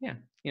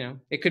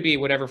 It could be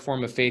whatever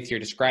form of faith you're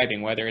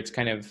describing, whether it's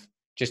kind of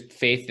just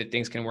faith that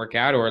things can work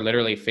out, or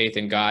literally faith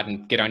in God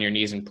and get on your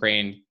knees and pray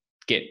and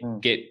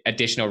get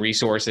additional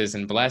resources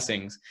and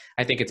blessings.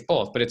 I think it's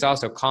both, but it's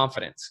also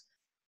confidence,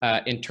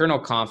 internal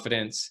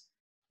confidence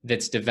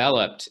that's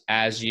developed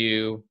as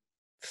you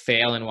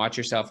fail and watch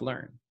yourself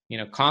learn.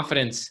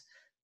 Confidence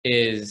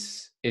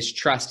is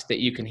trust that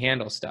you can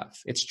handle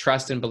stuff. It's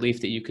trust and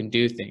belief that you can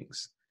do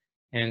things.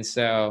 And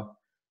so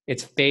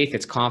it's faith,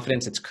 it's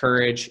confidence, it's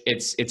courage,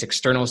 it's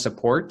external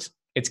support.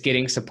 It's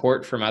getting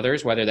support from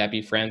others, whether that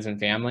be friends and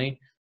family,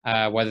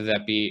 whether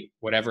that be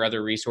whatever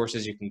other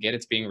resources you can get.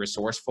 It's being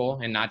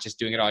resourceful and not just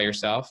doing it all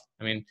yourself.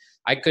 I mean,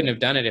 I couldn't have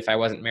done it if I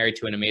wasn't married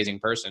to an amazing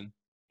person.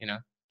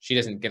 She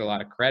doesn't get a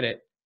lot of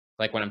credit,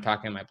 like when I'm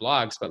talking on my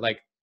blogs, but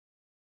like,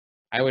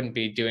 I wouldn't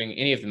be doing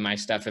any of my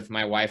stuff if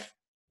my wife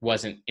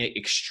wasn't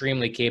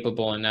extremely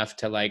capable enough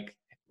to like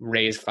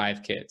raise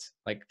 5 kids.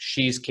 Like,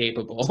 she's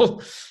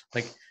capable,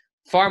 like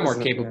far more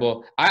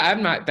capable.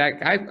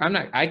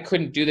 I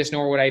couldn't do this,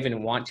 nor would I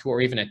even want to,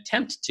 or even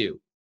attempt to,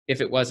 if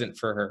it wasn't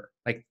for her.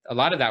 Like, a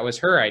lot of that was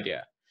her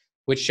idea,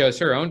 which shows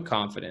her own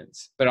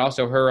confidence, but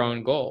also her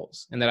own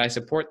goals, and that I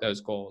support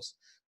those goals,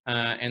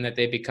 and that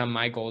they become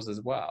my goals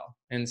as well.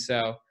 And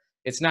so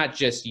it's not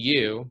just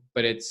you,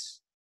 but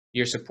it's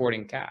your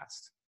supporting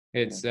cast.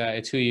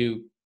 It's who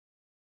you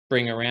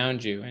bring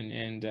around you,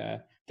 and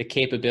the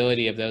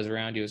capability of those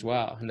around you as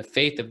well, and the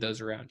faith of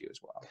those around you as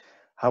well.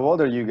 How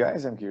old are you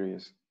guys? I'm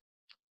curious.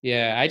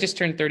 Yeah, I just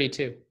turned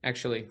 32,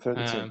 actually.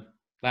 32.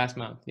 Last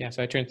month. Yeah,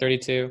 so I turned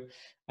 32.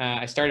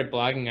 I started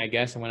blogging, I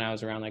guess, when I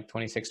was around like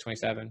 26,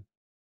 27.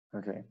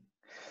 Okay.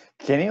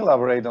 Can you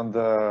elaborate on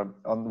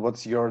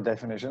what's your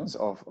definitions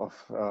of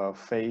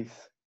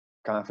faith,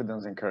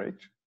 confidence, and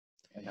courage?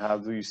 And how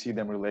do you see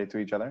them relate to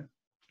each other?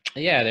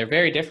 Yeah, they're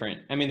very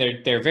different. I mean,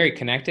 they're very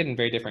connected and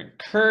very different.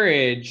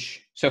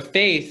 Courage, so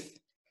faith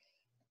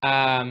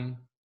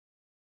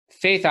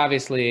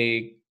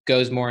obviously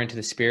goes more into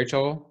the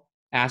spiritual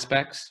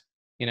aspects,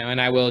 and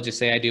I will just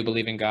say I do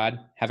believe in God,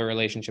 have a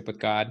relationship with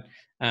God.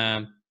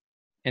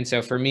 And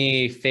so for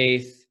me,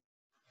 faith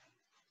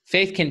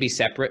can be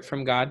separate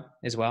from God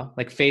as well.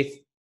 Like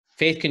faith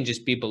faith can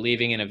just be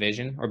believing in a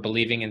vision or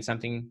believing in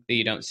something that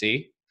you don't see,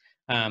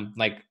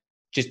 like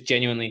just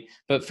genuinely.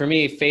 But for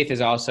me, faith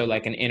is also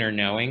like an inner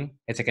knowing.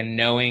 It's like a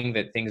knowing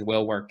that things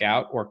will work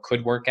out or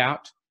could work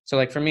out. So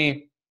like for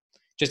me,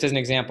 just as an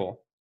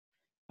example,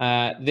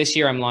 this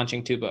year I'm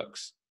launching 2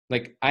 books.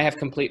 Like I have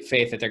complete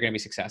faith that they're going to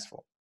be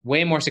successful,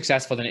 way more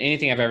successful than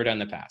anything I've ever done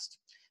in the past.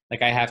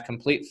 Like I have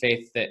complete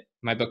faith that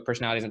my book,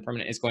 Personality Isn't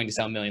Permanent, is going to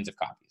sell millions of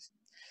copies.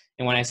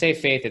 And when I say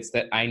faith, it's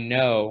that I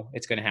know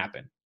it's going to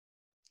happen,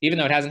 even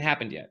though it hasn't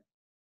happened yet.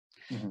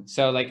 Mm-hmm.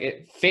 So like it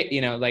fit,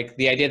 like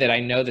the idea that I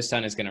know the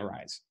sun is going to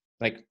rise.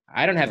 Like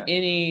I don't have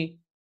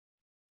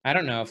I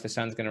don't know if the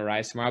sun's going to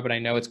rise tomorrow, but I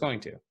know it's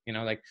going to,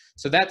 like,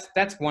 so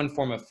that's one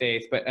form of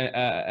faith. But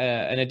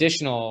an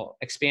additional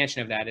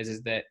expansion of that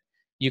is that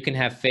you can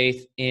have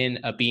faith in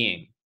a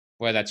being,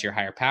 whether that's your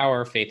higher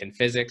power, faith in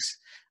physics,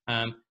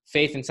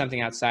 faith in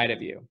something outside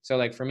of you. So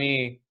like for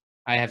me,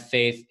 I have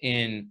faith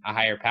in a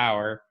higher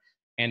power,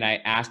 and I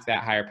ask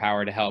that higher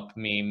power to help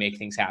me make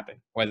things happen,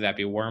 whether that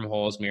be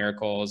wormholes,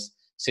 miracles,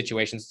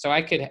 situations. So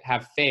I could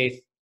have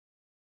faith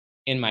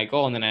in my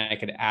goal, and then I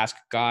could ask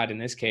God, in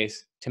this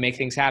case, to make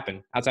things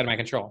happen outside of my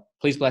control.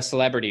 Please bless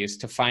celebrities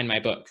to find my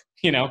book,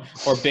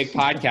 or big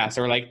podcasts,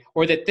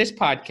 or that this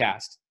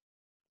podcast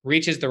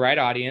reaches the right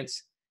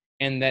audience,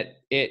 and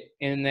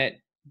that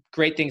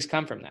great things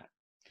come from that.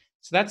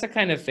 So that's a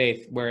kind of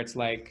faith where it's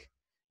like,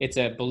 it's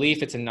a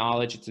belief, it's a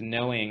knowledge, it's a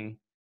knowing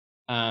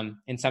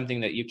in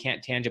something that you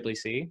can't tangibly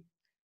see,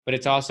 but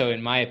it's also,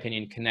 in my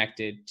opinion,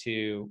 connected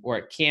to, or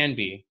it can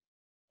be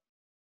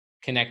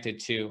connected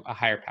to, a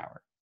higher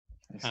power.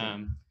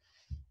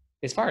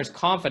 As far as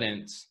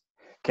confidence,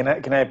 can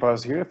I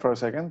pause here for a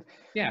second?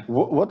 Yeah.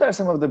 What are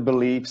some of the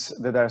beliefs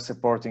that are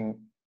supporting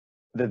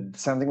that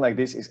something like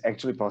this is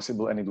actually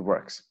possible and it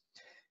works?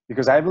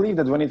 Because I believe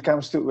that when it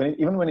comes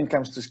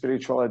to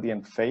spirituality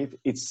and faith,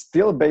 it's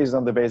still based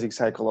on the basic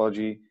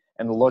psychology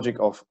and the logic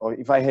of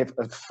if I have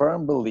a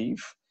firm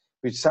belief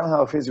which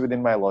somehow fits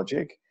within my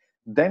logic,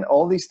 then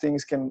all these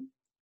things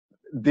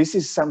this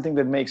is something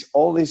that makes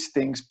all these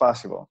things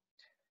possible.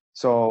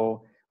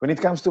 So when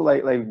it comes to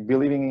like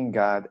believing in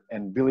God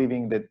and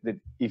believing that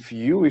if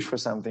you wish for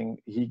something,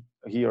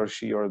 he or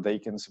she or they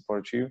can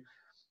support you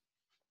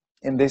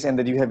in this, and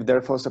that you have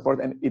their full support,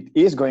 and it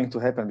is going to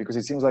happen, because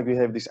it seems like we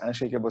have this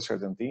unshakable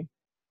certainty.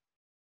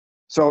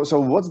 So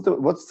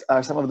what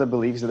are some of the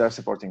beliefs that are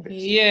supporting this?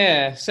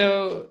 Yeah.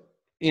 So,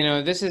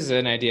 this is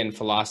an idea in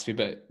philosophy,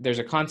 but there's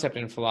a concept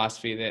in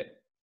philosophy that,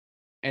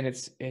 and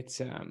it's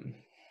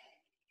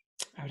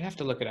I would have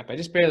to look it up. I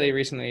just barely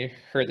recently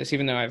heard this,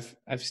 even though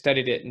I've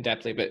studied it in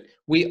depthly, but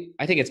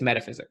I think it's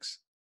metaphysics.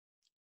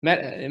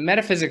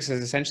 Metaphysics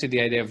is essentially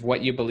the idea of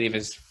what you believe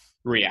is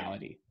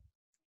reality.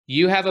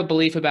 You have a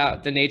belief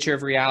about the nature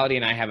of reality,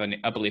 and I have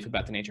a belief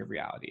about the nature of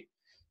reality.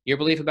 Your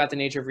belief about the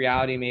nature of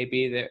reality may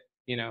be that,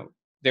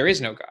 there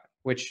is no God,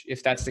 which,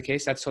 if that's the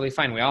case, that's totally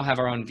fine. We all have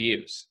our own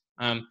views.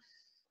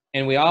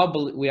 And we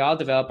all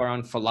develop our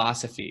own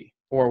philosophy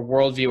or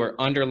worldview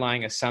or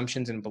underlying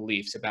assumptions and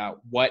beliefs about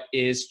what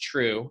is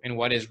true and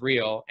what is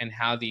real, and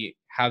how the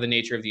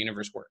nature of the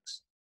universe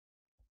works.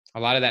 A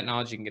lot of that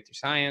knowledge you can get through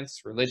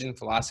science, religion,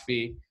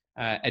 philosophy,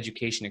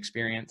 education,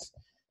 experience.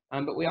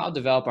 But we all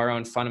develop our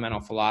own fundamental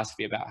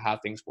philosophy about how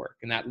things work.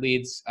 And that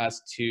leads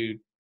us to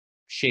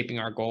shaping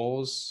our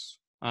goals,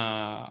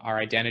 our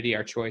identity,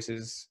 our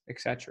choices,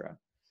 etc.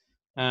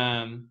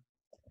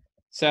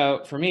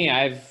 So for me,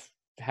 I've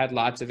had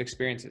lots of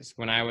experiences.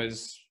 When I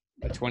was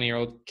a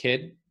 20-year-old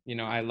kid,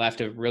 I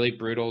left a really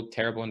brutal,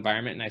 terrible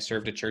environment, and I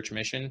served a church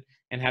mission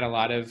and had a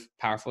lot of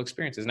powerful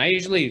experiences. And I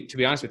usually, to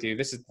be honest with you,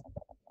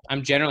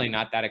 I'm generally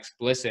not that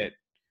explicit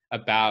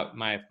about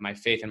my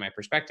faith and my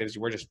perspectives.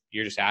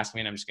 You're just asking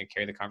me, and I'm just going to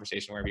carry the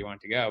conversation wherever you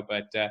want it to go.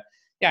 But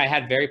I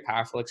had very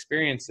powerful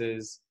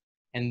experiences,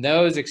 and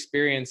those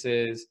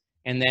experiences,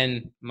 and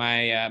then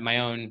my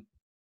own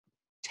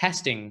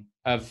testing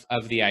of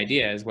the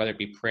ideas, whether it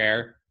be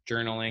prayer,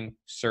 journaling,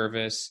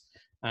 service,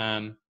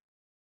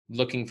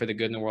 looking for the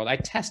good in the world. I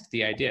test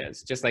the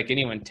ideas just like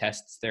anyone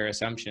tests their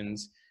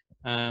assumptions.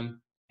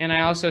 And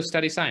I also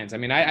study science. I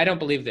mean, I don't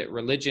believe that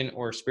religion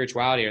or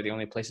spirituality are the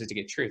only places to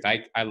get truth.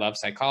 I love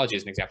psychology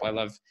as an example. I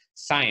love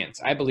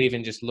science. I believe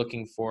in just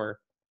looking for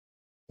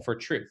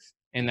truth,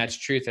 and that's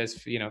truth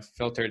as,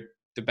 filtered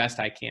the best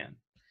I can.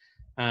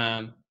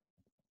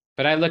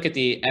 But I look at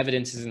the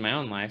evidences in my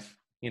own life,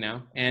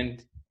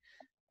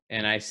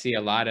 and I see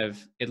a lot of,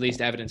 at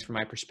least evidence from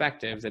my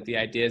perspective, that the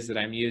ideas that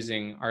I'm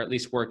using are at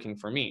least working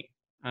for me.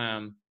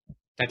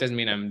 That doesn't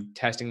mean I'm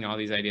testing all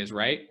these ideas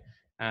right.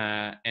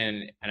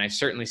 And I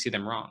certainly see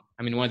them wrong.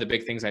 I mean, one of the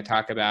big things I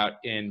talk about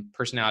in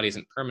Personality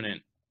Isn't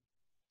Permanent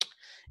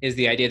is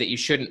the idea that you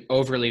shouldn't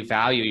overly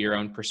value your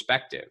own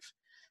perspective,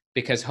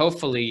 because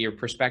hopefully your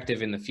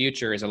perspective in the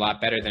future is a lot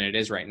better than it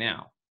is right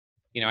now.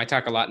 I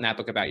talk a lot in that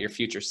book about your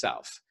future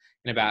self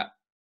and about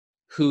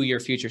who your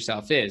future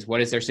self is.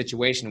 What is their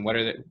situation? What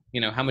are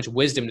how much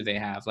wisdom do they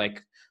have?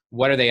 Like,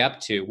 what are they up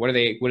to? What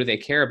do they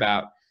care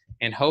about?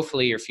 And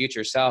hopefully your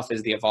future self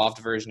is the evolved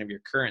version of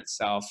your current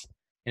self,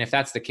 And if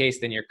that's the case,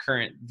 then your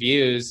current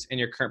views and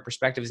your current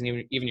perspectives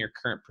and even your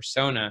current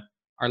persona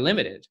are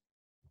limited.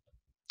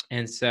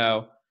 And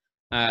so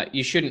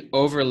you shouldn't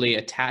overly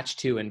attach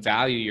to and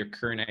value your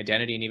current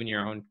identity and even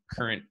your own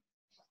current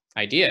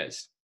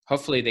ideas.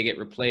 Hopefully they get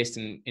replaced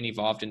and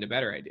evolved into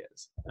better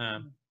ideas.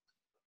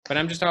 But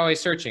I'm just always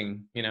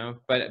searching, you know,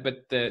 but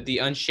the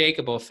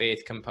unshakable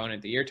faith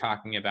component that you're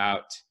talking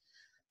about,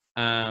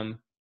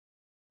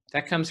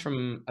 that comes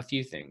from a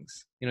few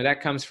things. You know,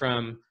 that comes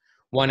from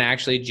one,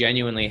 actually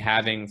genuinely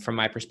having, from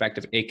my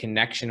perspective, a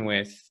connection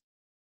with,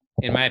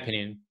 in my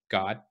opinion,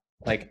 God.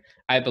 Like,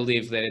 I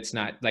believe that it's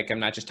not like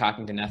I'm not just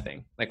talking to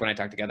nothing. Like when I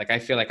talk to God, like I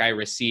feel like I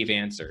receive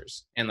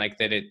answers, and like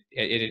that it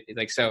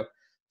like, so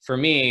for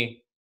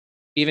me,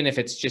 even if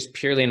it's just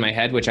purely in my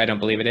head, which I don't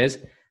believe it is,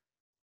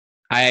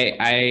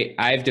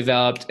 I've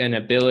developed an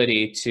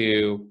ability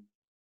to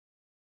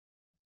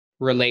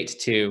relate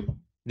to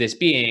this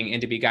being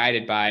and to be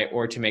guided by,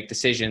 or to make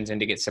decisions and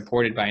to get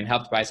supported by and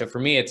helped by. So for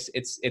me,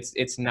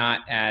 it's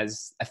not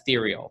as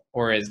ethereal,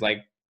 or as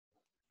like,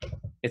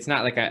 it's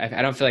not like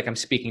I don't feel like I'm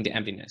speaking to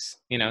emptiness,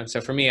 you know?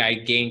 So for me, I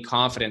gain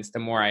confidence the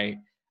more I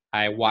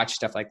watch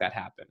stuff like that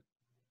happen.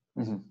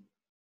 Mm-hmm.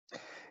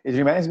 It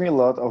reminds me a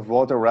lot of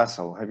Walter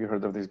Russell. Have you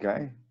heard of this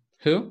guy?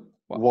 Who?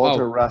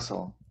 Walter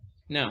Russell.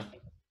 No.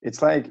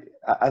 It's like,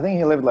 I think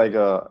he lived like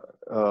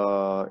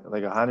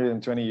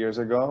 120 years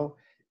ago,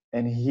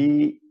 and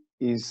he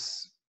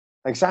is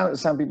like,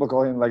 some people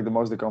call him like the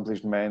most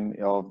accomplished man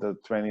of the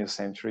 20th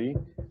century,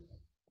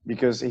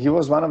 because he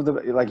was one of the,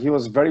 like, he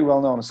was very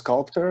well known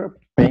sculptor,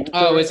 painter.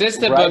 Oh, is this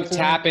the writer. book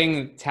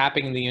Tapping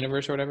the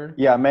Universe or whatever?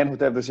 Yeah, Men Who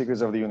Tap the Secrets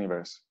of the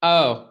Universe.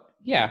 Oh,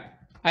 yeah.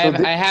 I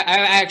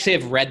actually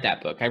have read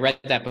that book. I read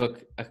that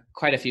book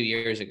quite a few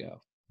years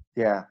ago.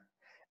 Yeah.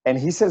 And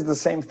he says the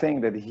same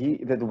thing, that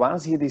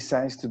once he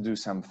decides to do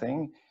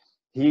something,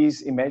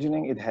 he's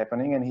imagining it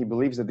happening, and he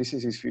believes that this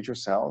is his future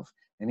self.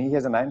 And he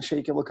has an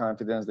unshakable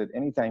confidence that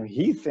anytime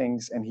he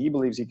thinks and he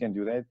believes he can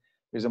do that,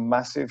 there's a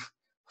massive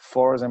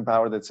force and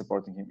power that's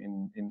supporting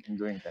him in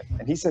doing that.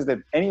 And he says that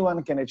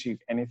anyone can achieve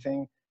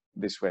anything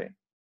this way.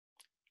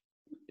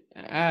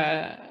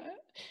 I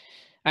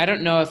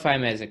don't know if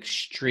I'm as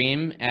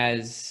extreme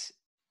as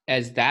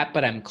that,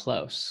 but I'm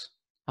close,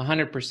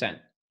 100%.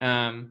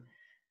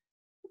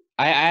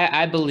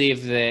 I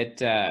believe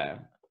that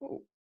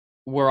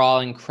we're all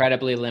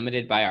incredibly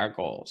limited by our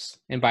goals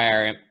and by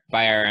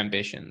our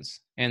ambitions,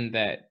 and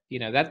that, you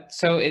know, that,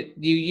 so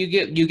you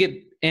get,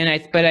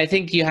 but I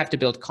think you have to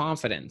build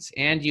confidence,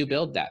 and you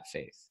build that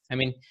faith. I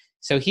mean,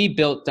 so he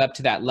built up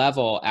to that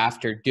level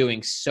after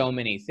doing so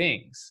many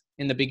things.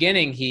 In the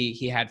beginning,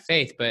 he had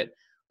faith, but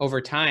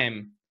over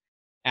time,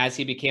 as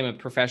he became a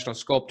professional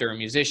sculptor or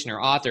musician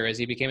or author, as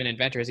he became an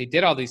inventor, as he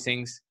did all these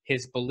things,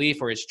 his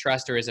belief or his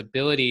trust or his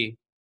ability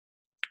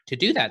to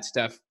do that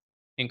stuff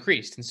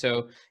increased. And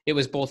so it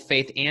was both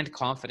faith and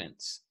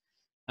confidence.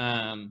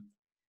 And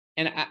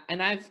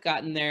I've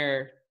gotten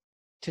there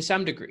to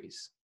some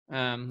degrees.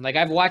 Like,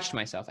 I've watched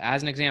myself,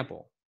 as an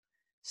example,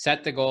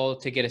 set the goal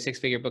to get a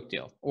 6-figure book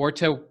deal, or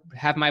to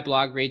have my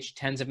blog reach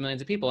tens of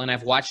millions of people. And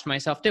I've watched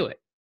myself do it.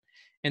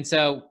 And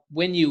so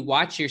when you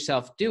watch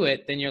yourself do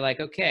it, then you're like,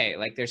 okay,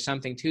 like, there's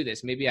something to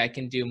this. Maybe I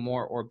can do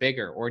more or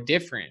bigger or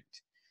different.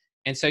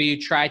 And so you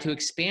try to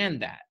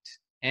expand that.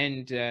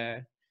 And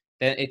then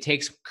it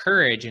takes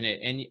courage,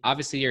 and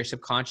obviously your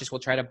subconscious will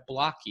try to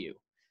block you.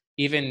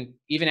 Even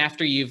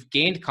after you've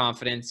gained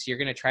confidence, you're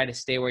going to try to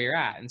stay where you're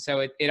at. And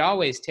so it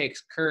always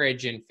takes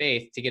courage and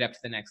faith to get up to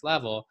the next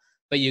level,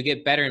 but you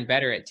get better and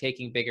better at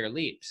taking bigger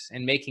leaps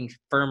and making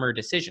firmer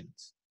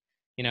decisions.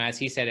 You know, as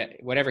he said,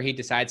 whatever he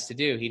decides to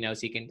do, he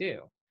knows he can do.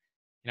 You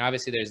know,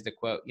 obviously there's the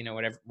quote, you know,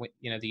 whatever,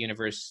 you know, the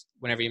universe,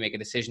 whenever you make a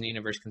decision, the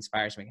universe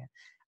conspires to make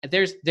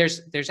it.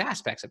 There's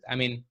aspects of, I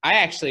mean, I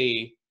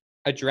actually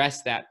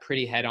address that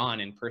pretty head on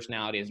in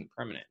Personality Isn't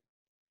Permanent,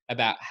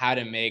 about how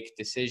to make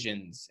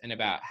decisions and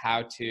about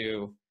how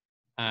to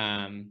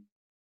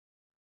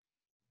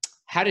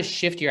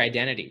shift your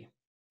identity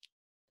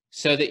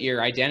so that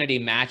your identity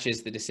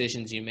matches the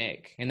decisions you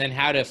make, and then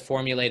how to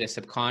formulate a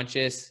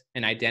subconscious,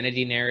 an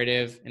identity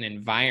narrative, an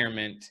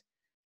environment,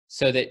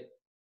 so that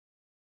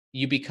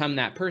you become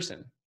that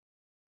person.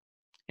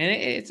 And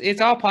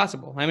it's all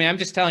possible. I mean, I'm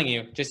just telling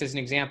you, just as an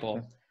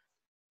example,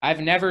 I've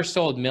never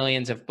sold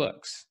millions of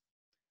books,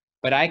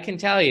 but I can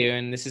tell you,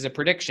 and this is a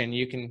prediction,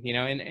 you can, you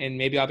know, and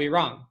maybe I'll be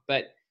wrong,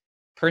 but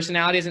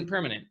Personality Isn't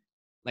Permanent.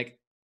 Like,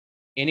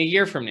 in a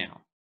year from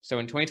now, so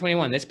in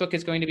 2021, this book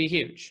is going to be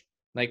huge.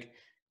 Like,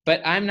 but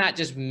I'm not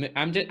just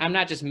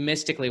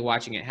mystically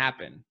watching it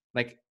happen.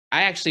 Like,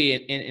 I actually,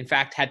 in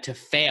fact, had to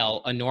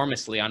fail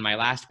enormously on my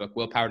last book,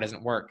 Willpower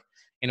Doesn't Work,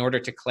 in order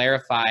to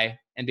clarify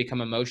and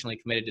become emotionally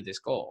committed to this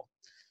goal.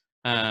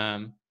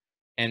 And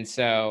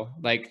so,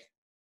 like,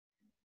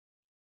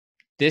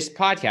 this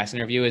podcast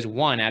interview is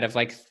one out of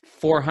like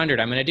 400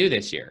 I'm going to do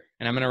this year.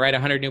 And I'm going to write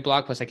 100 new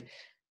blog posts. Like,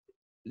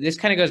 this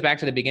kind of goes back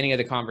to the beginning of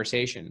the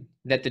conversation,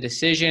 that the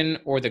decision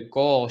or the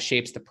goal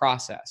shapes the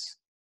process.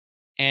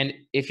 And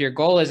if your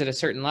goal is at a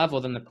certain level,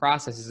 then the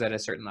process is at a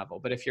certain level.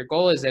 But if your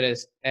goal is at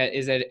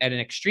an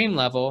extreme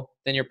level,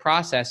 then your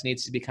process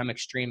needs to become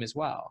extreme as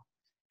well.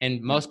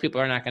 And most people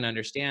are not going to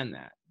understand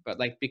that. But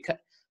like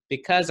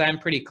because I'm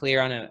pretty clear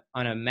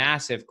on a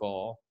massive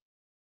goal,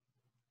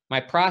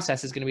 my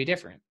process is going to be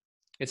different.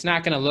 It's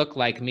not going to look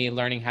like me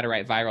learning how to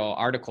write viral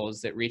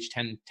articles that reach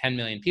 10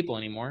 million people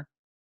anymore,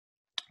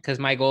 because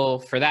my goal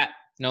for that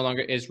no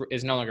longer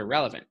is no longer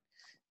relevant.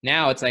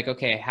 Now it's like,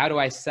 okay, how do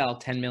I sell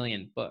 10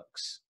 million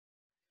books?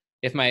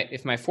 If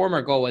my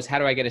former goal was, how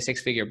do I get a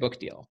 6-figure book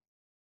deal?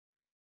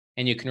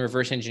 And you can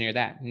reverse engineer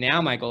that.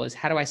 Now my goal is,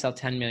 how do I sell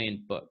 10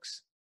 million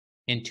books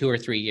in 2 or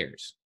 3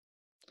 years?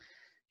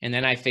 And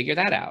then I figure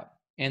that out.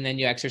 And then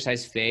you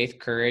exercise faith,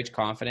 courage,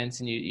 confidence,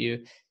 and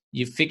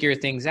you figure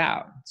things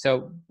out.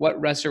 So what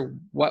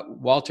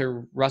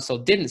Walter Russell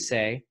didn't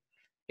say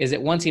is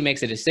that once he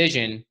makes a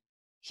decision,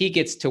 he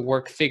gets to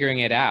work figuring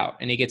it out,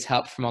 and he gets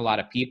help from a lot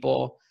of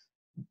people.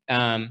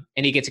 And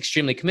he gets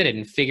extremely committed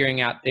in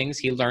figuring out things.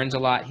 He learns a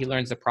lot. He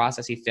learns the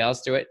process. He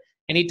fails through it.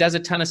 And he does a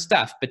ton of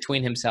stuff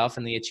between himself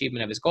and the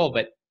achievement of his goal,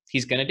 but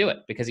he's going to do it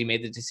because he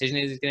made the decision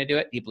he's going to do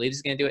it. He believes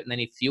he's going to do it. And then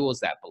he fuels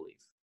that belief.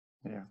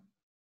 Yeah.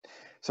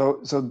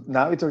 So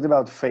now we talked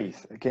about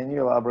faith. Can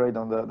you elaborate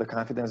on the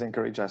confidence and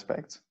courage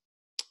aspects?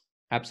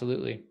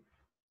 Absolutely.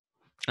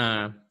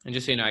 And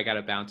just so you know, I got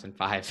to bounce in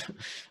 5.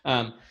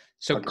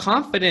 So okay.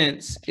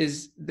 Confidence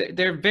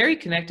they're very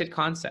connected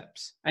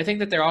concepts. I think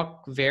that they're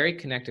all very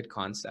connected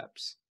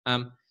concepts.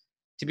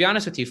 To be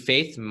honest with you,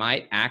 faith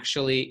might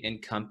actually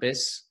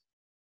encompass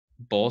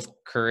both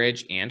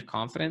courage and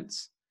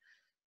confidence.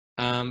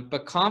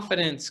 But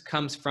confidence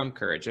comes from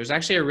courage. There's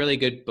actually a really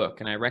good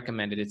book, and I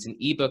recommend it. It's an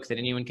ebook that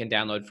anyone can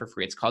download for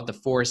free. It's called The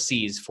 4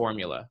 C's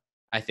Formula,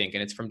 I think,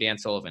 and it's from Dan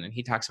Sullivan, and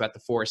he talks about the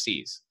 4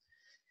 C's.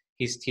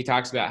 He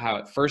talks about how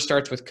it first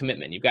starts with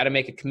commitment. You've got to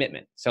make a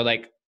commitment. So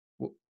like,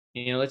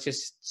 let's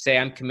just say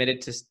I'm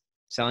committed to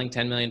selling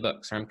 10 million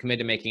books, or I'm committed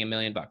to making $1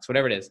 million,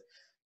 whatever it is.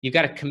 You've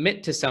got to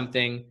commit to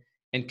something,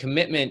 and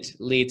commitment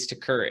leads to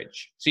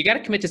courage. So you got to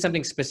commit to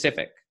something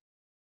specific.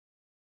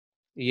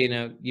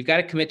 You've got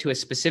to commit to a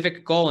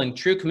specific goal, and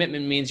true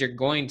commitment means you're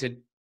going to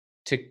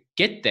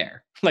get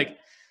there. Like,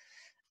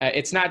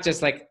 it's not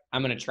just like,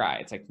 I'm going to try.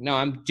 It's like, no,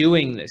 I'm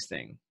doing this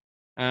thing.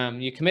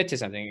 You commit to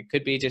something. It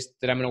could be just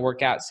that I'm going to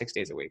work out 6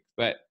 days a week,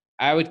 but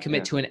I would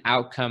commit to an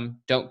outcome.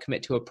 Don't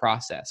commit to a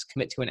process.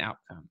 Commit to an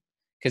outcome,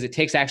 because it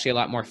takes actually a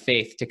lot more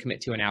faith to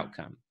commit to an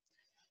outcome.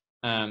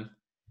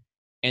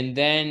 And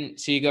then,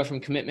 so you go from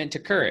commitment to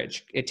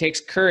courage. It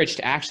takes courage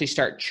to actually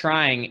start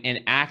trying and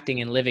acting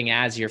and living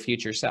as your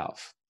future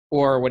self,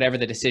 or whatever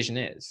the decision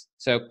is.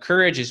 So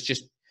courage is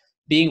just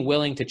being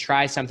willing to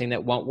try something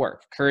that won't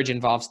work. Courage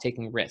involves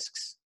taking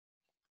risks.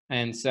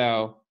 And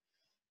so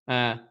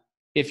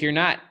if you're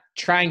not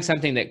trying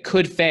something that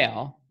could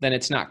fail, then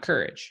it's not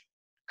courage.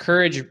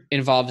 Courage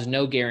involves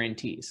no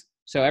guarantees.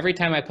 So every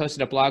time I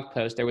posted a blog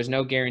post, there was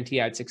no guarantee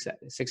I'd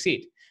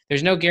succeed.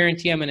 There's no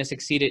guarantee I'm going to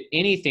succeed at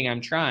anything I'm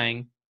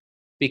trying,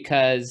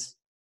 because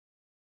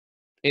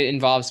it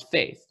involves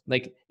faith.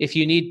 Like if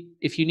you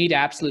need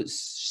absolute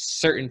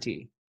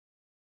certainty,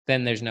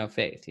 then there's no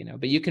faith,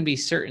 but you can be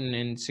certain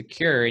and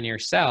secure in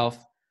yourself,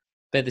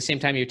 but at the same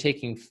time you're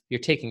taking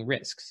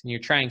risks, and you're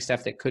trying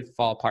stuff that could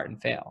fall apart and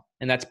fail.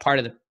 And that's part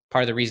of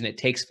the reason it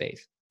takes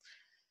faith.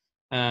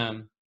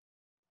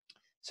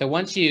 So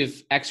once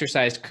you've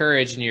exercised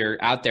courage and you're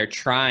out there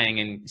trying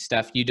and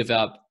stuff, you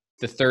develop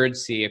the 3rd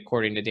C,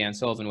 according to Dan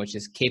Sullivan, which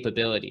is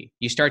capability.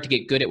 You start to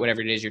get good at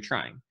whatever it is you're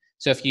trying.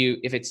 So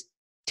if it's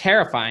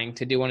terrifying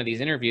to do one of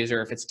these interviews,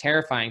 or if it's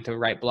terrifying to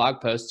write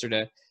blog posts or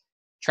to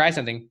try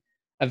something,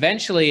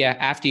 eventually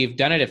after you've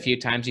done it a few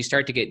times, you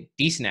start to get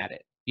decent at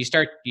it. You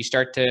start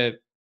to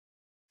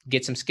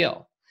get some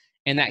skill,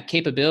 and that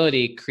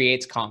capability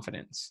creates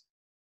confidence.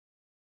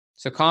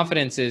 So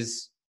confidence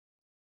is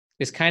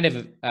kind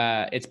of,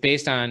 it's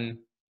based on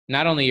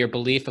not only your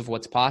belief of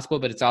what's possible,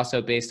 but it's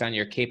also based on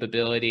your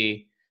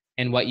capability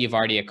and what you've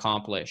already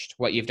accomplished,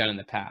 what you've done in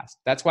the past.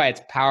 That's why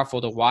it's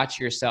powerful to watch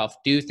yourself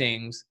do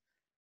things,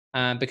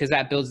 because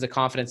that builds the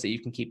confidence that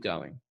you can keep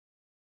going.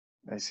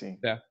 I see.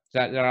 Yeah.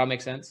 Does that all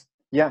make sense?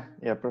 Yeah,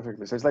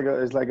 perfectly. So it's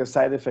like a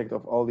side effect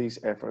of all these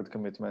effort,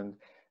 commitment,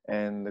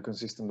 and the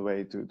consistent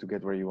way to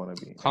get where you want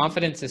to be.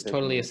 Confidence is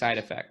totally a side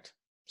effect.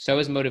 So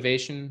is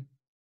motivation,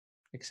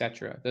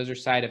 etc. Those are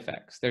side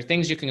effects. They're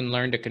things you can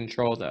learn to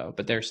control, though,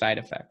 but they're side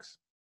effects.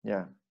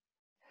 Yeah.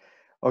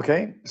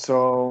 Okay.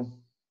 So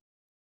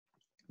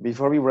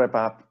before we wrap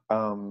up,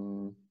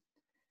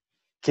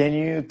 can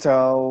you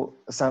tell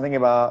something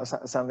about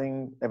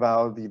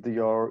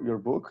your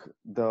book,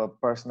 The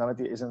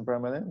Personality Isn't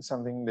Permanent?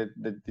 Something that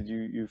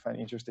you find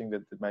interesting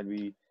that might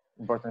be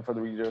important for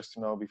the readers to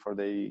know before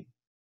they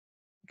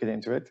get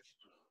into it?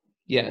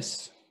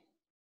 Yes,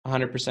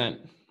 100%.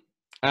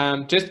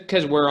 Just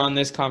because we're on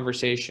this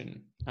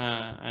conversation,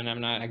 and I'm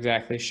not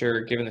exactly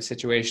sure, given the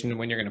situation,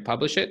 when you're going to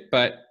publish it,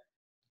 but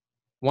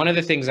one of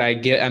the things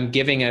I'm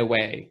giving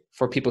away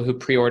for people who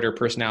pre-order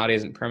Personality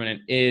Isn't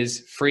Permanent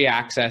is free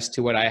access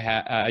to what I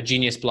have, a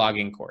Genius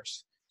blogging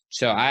course.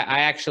 So I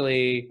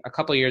actually, a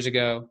couple of years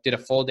ago, did a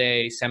full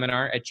day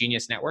seminar at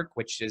Genius Network,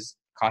 which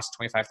cost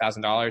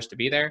 $25,000 to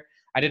be there.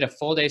 I did a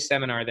full day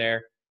seminar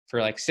there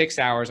for like 6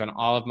 hours on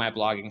all of my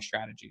blogging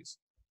strategies,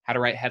 how to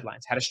write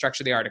headlines, how to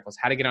structure the articles,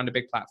 how to get onto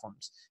big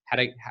platforms,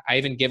 I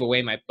even give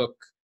away my book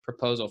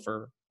proposal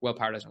for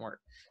Willpower Doesn't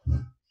Work.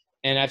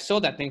 And I've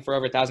sold that thing for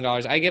over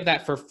 $1,000. I give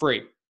that for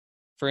free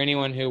for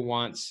anyone who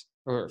wants,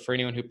 or for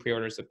anyone who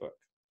pre-orders the book.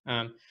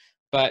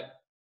 But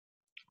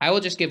I will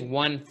just give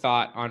one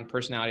thought on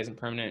personality isn't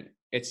permanent.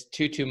 It's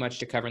too much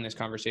to cover in this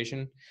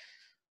conversation.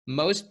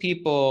 Most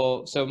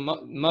people's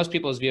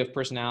view of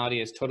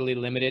personality is totally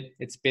limited.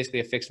 It's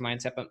basically a fixed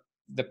mindset. But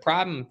the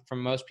problem for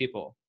most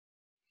people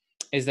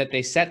is that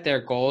they set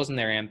their goals and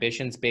their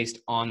ambitions based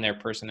on their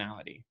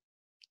personality,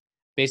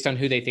 based on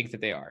who they think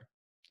that they are.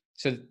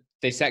 So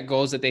they set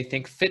goals that they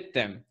think fit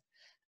them.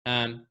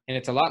 And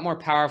it's a lot more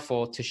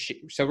powerful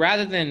so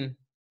rather than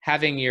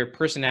having your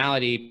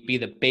personality be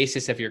the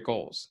basis of your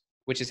goals,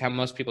 which is how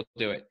most people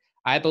do it,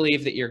 I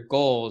believe that your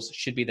goals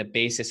should be the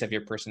basis of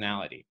your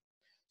personality.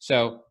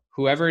 So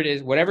whatever it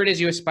is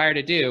you aspire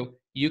to do,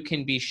 you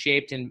can be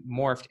shaped and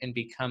morphed and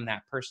become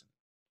that person.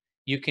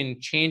 You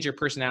can change your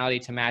personality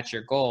to match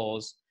your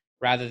goals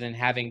rather than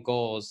having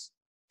goals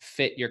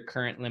fit your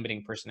current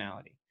limiting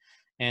personality.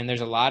 And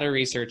there's a lot of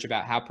research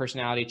about how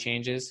personality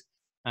changes.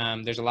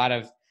 There's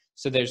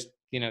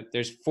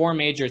 4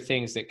 major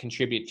things that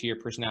contribute to your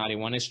personality.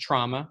 One is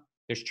trauma.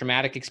 There's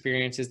traumatic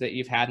experiences that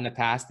you've had in the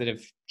past that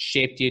have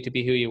shaped you to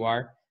be who you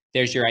are.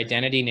 There's your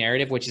identity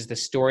narrative, which is the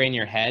story in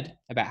your head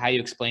about how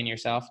you explain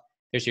yourself.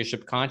 There's your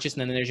subconscious,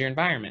 and then there's your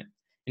environment.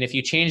 And if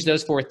you change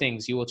those 4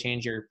 things, you will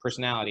change your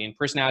personality. And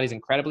personality is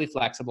incredibly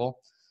flexible.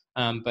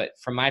 But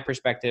from my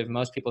perspective,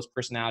 most people's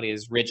personality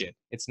is rigid.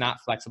 It's not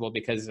flexible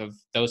because of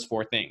those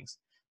 4 things.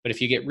 But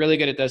if you get really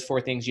good at those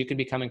 4 things, you can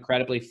become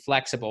incredibly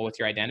flexible with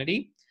your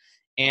identity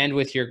and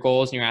with your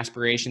goals and your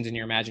aspirations and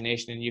your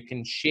imagination, and you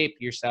can shape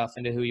yourself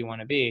into who you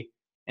want to be.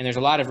 And there's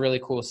a lot of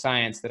really cool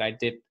science that I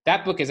did.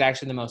 That book is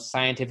actually the most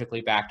scientifically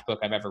backed book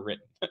I've ever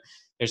written.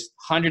 There's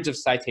hundreds of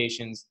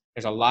citations.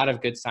 There's a lot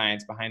of good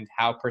science behind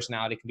how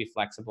personality can be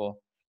flexible.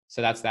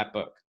 So that's that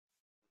book.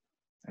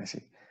 I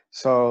see.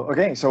 So,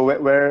 okay. So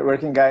where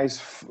can guys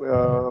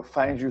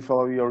find you,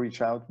 follow you, or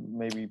reach out,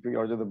 maybe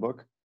pre-order the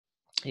book?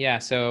 Yeah.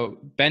 So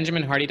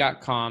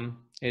benjaminhardy.com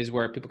is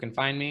where people can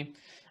find me.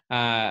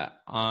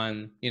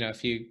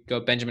 If you go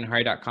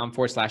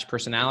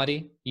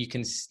benjaminhardy.com/personality, you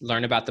can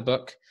learn about the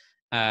book,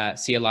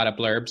 see a lot of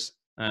blurbs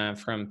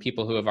from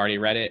people who have already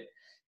read it.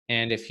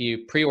 And if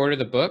you pre-order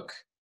the book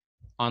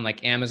on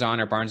like Amazon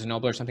or Barnes &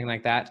 Noble or something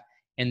like that,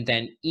 and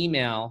then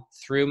email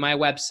through my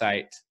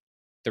website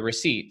the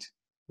receipt,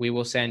 we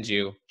will send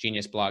you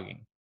Genius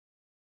Blogging.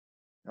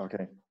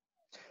 Okay.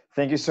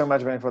 Thank you so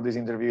much, Ben, for this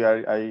interview.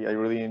 I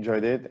really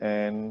enjoyed it.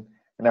 And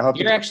I hope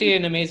you're actually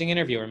an amazing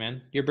interviewer,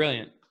 man. You're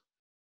brilliant.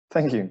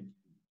 Thank you.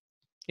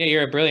 Yeah,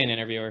 you're a brilliant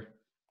interviewer.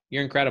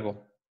 You're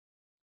incredible.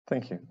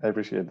 Thank you. I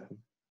appreciate that.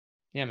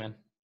 Yeah, man.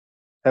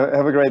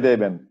 Have a great day,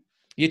 Ben.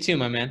 You too,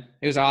 my man.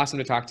 It was awesome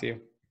to talk to you.